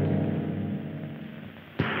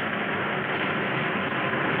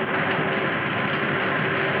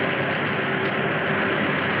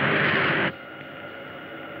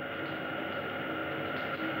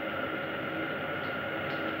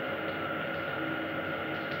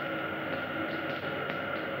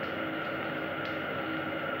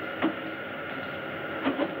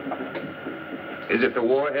 Is it the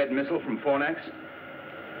warhead missile from Fornax?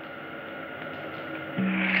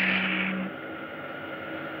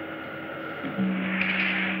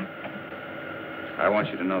 I want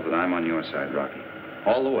you to know that I'm on your side, Rocky.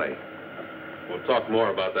 All the way. We'll talk more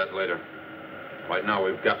about that later. Right now,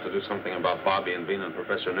 we've got to do something about Bobby and Vena and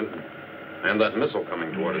Professor Newton. And that missile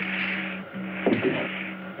coming toward us.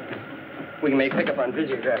 We can make pickup on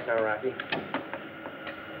Visiograph now, Rocky.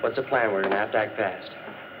 What's the plan? We're going to have to act fast.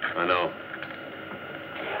 I know.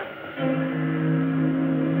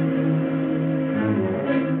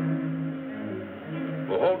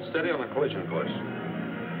 We'll hold steady on the collision course.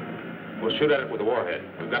 We'll shoot at it with a warhead.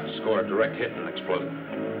 We've got to score a direct hit and explode it.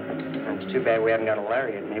 It's too bad we haven't got a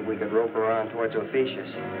lariat. Maybe we could rope around towards Ophiuchus.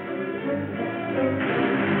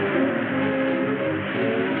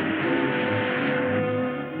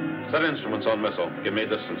 Set instruments on missile. Give me a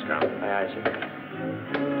distance count. Aye, aye, sir.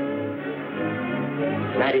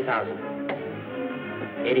 90,000.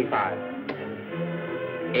 85.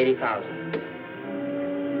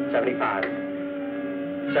 80,000. 75.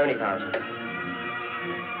 70,000.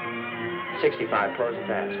 65. Closing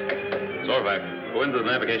fast. Zorvac, go into the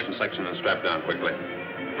navigation section and strap down quickly.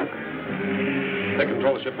 Take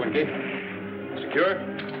control of the ship, Winky. Secure?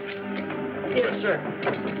 Yes, sir.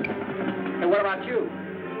 And what about you?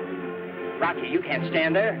 Rocky, you can't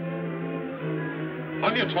stand there.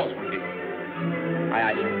 On your toes, Winky. Aye,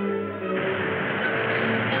 aye, sir.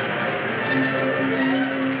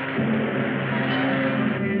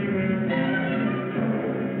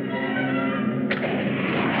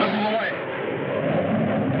 Missile away.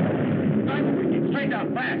 Nice, Winky. Straight down,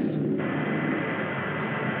 fast.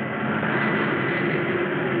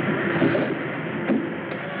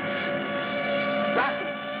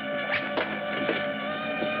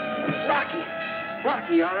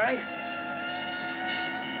 Rocky, you all right?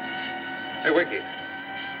 Hey, Winky.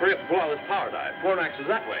 Hurry up and pull out this power dive. Fornax is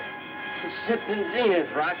that way. Sipping zenith,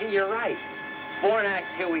 Rocky. You're right. Fornax,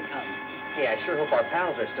 here we come. Hey, I sure hope our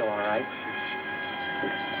pals are still all right.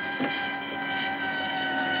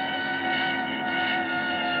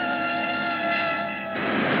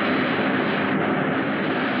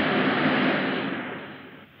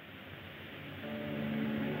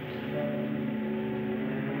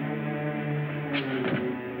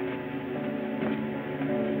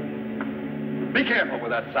 Be careful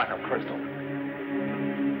with that sack of crystal.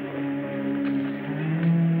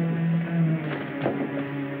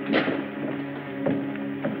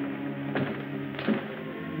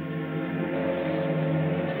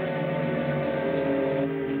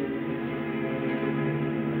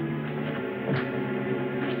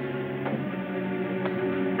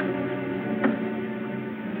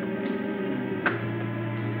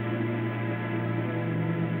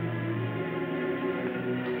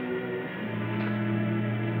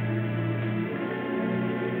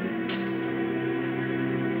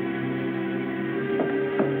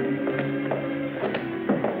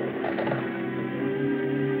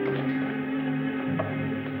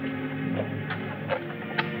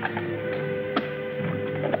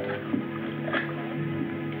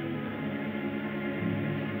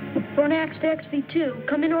 Fornax to XV2.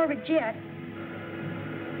 Come in orbit jet.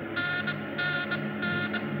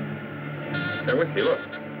 Hey, Winky, look.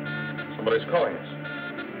 Somebody's calling us.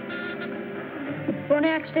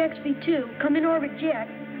 Fornax to XV2. Come in orbit jet.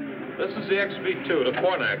 This is the XV2 to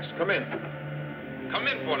Fornax. Come in. Come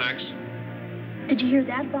in, Fornax. Did you hear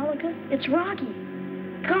that, Bollica? It's Rocky.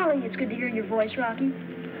 Golly, it's good to hear your voice, Rocky.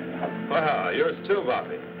 Ah, yours too,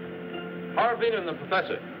 Bobby. How are Vena and the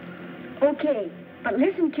professor? Okay, but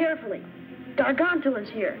listen carefully. Darganto is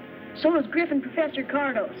here. So is Griffin, Professor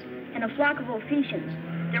Cardos, and a flock of Ophiuchans.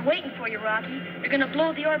 They're waiting for you, Rocky. They're going to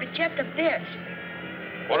blow the orbit jet to bits.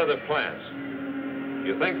 What are their plans?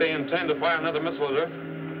 You think they intend to fire another missile at Earth?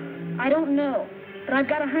 I don't know, but I've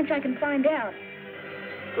got a hunch I can find out.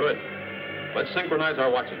 Good. Let's synchronize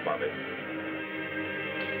our watches, Bobby.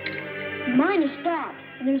 Mine is stopped,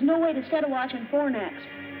 and there's no way to set a watch on Fornax.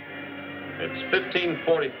 It's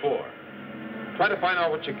 15:44. Try to find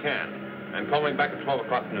out what you can, and call me back at 12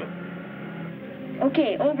 o'clock noon.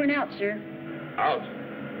 Okay, over and out, sir. Out.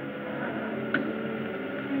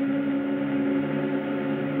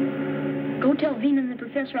 Go tell Vena and the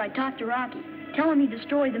professor I talked to Rocky. Tell him he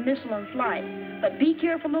destroyed the missile on flight. But be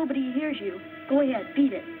careful nobody hears you. Go ahead,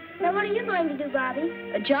 beat it. Now, what are you going to do, Bobby?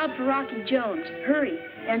 A job for Rocky Jones. Hurry,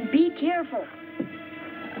 and be careful.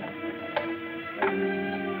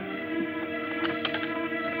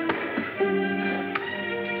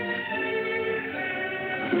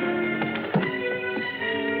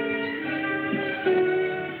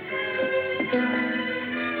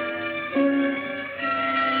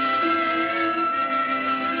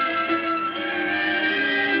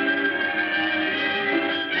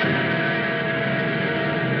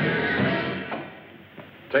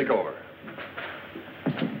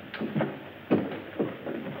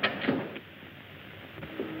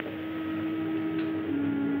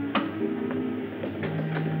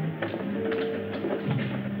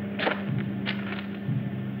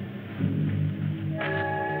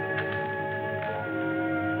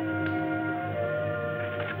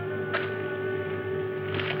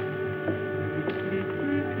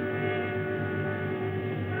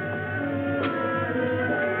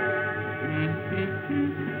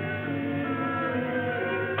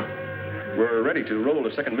 ready to roll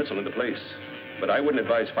a second missile into place. But I wouldn't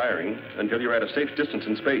advise firing until you're at a safe distance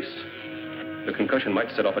in space. The concussion might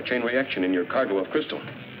set off a chain reaction in your cargo of crystal.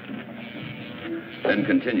 Then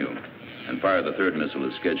continue and fire the third missile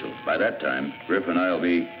as scheduled. By that time, Griff and I will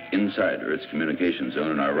be inside Earth's communication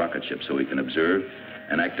zone in our rocket ship so we can observe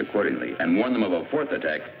and act accordingly and warn them of a fourth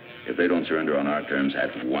attack if they don't surrender on our terms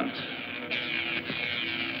at once.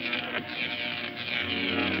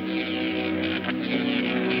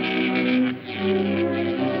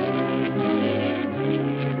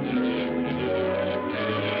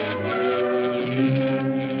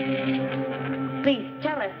 Please,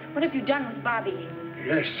 tell us, what have you done with Bobby?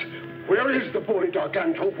 Yes. Where is the boy,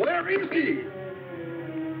 Garganto? Where is he?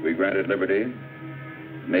 We granted liberty,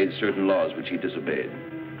 made certain laws which he disobeyed.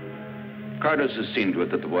 Cardos has seen to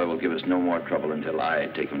it that the boy will give us no more trouble until I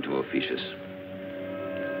take him to Ophiuchus.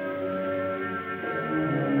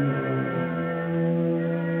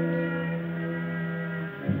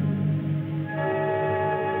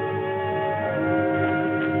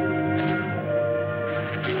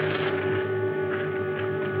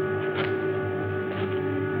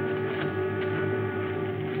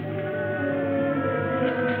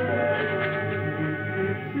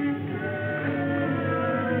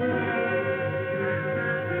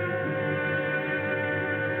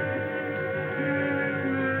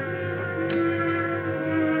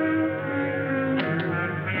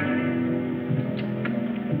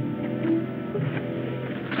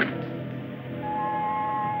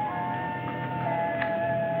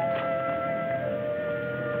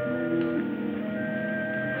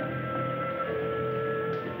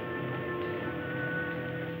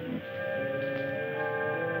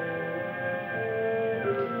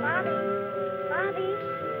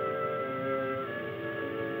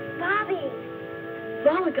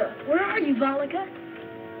 Volga?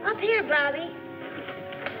 Up here, Bobby.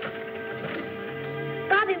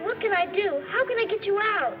 Bobby, what can I do? How can I get you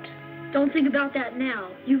out? Don't think about that now.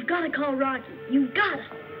 You've got to call Rocky. You've got to.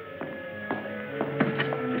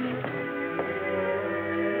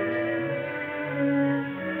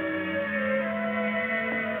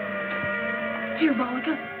 Here,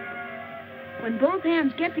 Volga. When both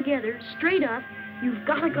hands get together, straight up, you've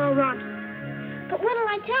got to call Rocky. But what'll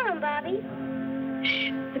I tell him, Bobby?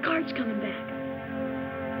 Shh, the cart's coming back.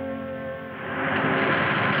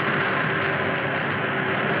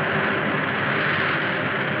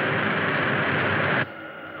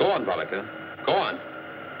 Go on, Volga. Go on.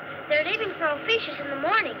 They're leaving for Ophiuchus in the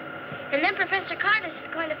morning. And then Professor Cardos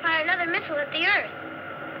is going to fire another missile at the Earth.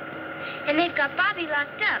 And they've got Bobby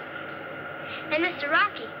locked up. And Mr.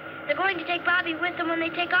 Rocky, they're going to take Bobby with them when they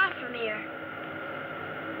take off from here.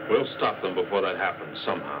 We'll stop them before that happens,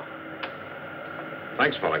 somehow.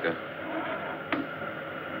 Thanks, Volga.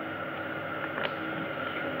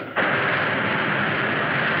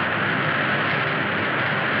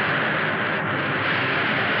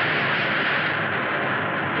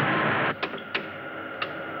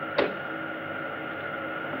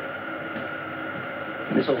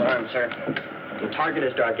 Missiles armed, sir. The target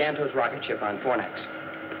is Garganto's rocket ship on Fornax.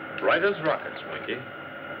 Right as rockets, Winky.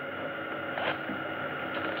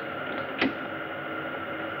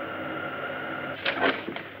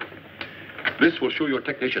 This will show your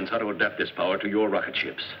technicians how to adapt this power to your rocket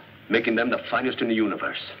ships, making them the finest in the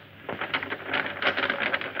universe.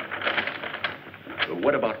 But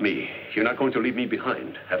what about me? You're not going to leave me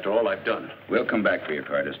behind after all I've done. We'll come back for you,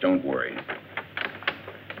 Cardos. Don't worry.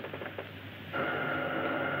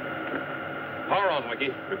 Power on, Winky.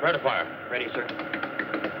 Prepare to fire. Ready, sir.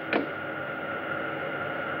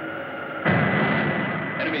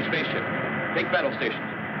 Enemy spaceship. Take battle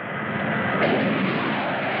stations.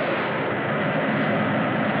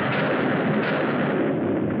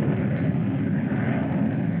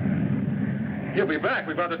 He'll be back.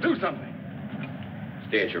 We've got to do something.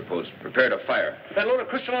 Stay at your post. Prepare to fire. That load of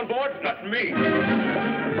crystal on board? Not me.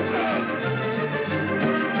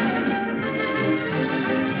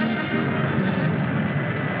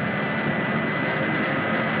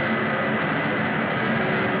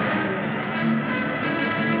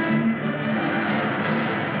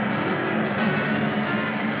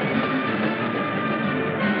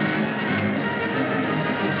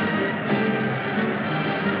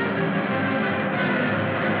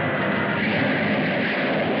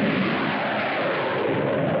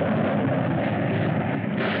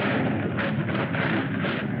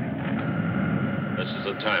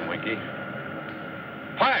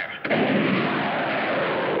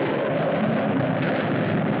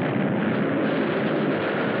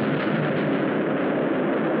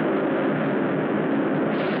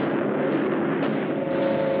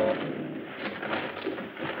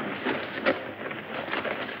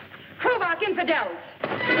 Ask infidels.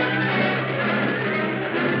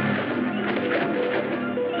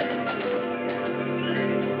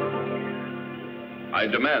 I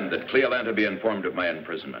demand that Cleolanta be informed of my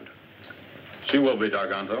imprisonment. She will be,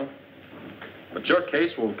 Darganto. But your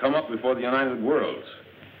case will come up before the United Worlds.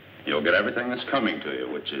 You'll get everything that's coming to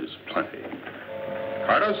you, which is plenty.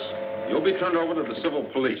 Cardos, you'll be turned over to the civil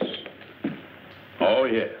police. Oh,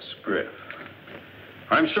 yes, Griff.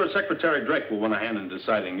 I'm sure Secretary Drake will want a hand in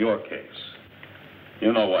deciding your case.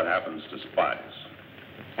 You know what happens to spies.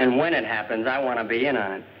 And when it happens, I want to be in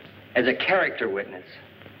on it. As a character witness.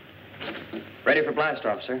 Ready for blast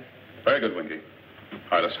off, sir. Very good, Winky.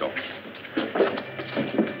 All right, let's go.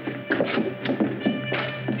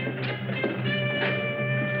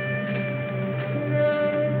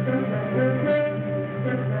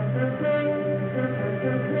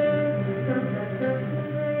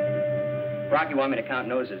 Rocky, want me to count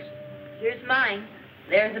noses? Here's mine.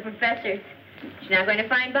 There's the professor's. She's not going to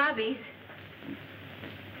find Bobby's.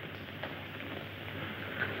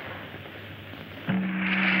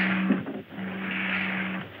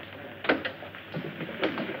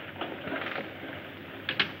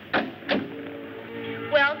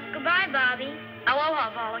 Well, goodbye, Bobby.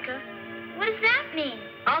 Aloha, Volika. What does that mean?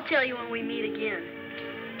 I'll tell you when we meet again.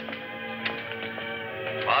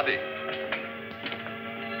 Bobby.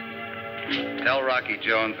 Tell Rocky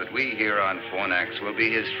Jones that we here on Fornax will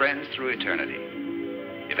be his friends through eternity.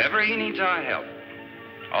 If ever he needs our help,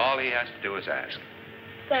 all he has to do is ask.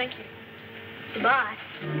 Thank you. Goodbye.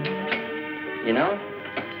 You know,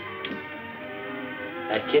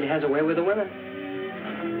 that kid has a way with the women.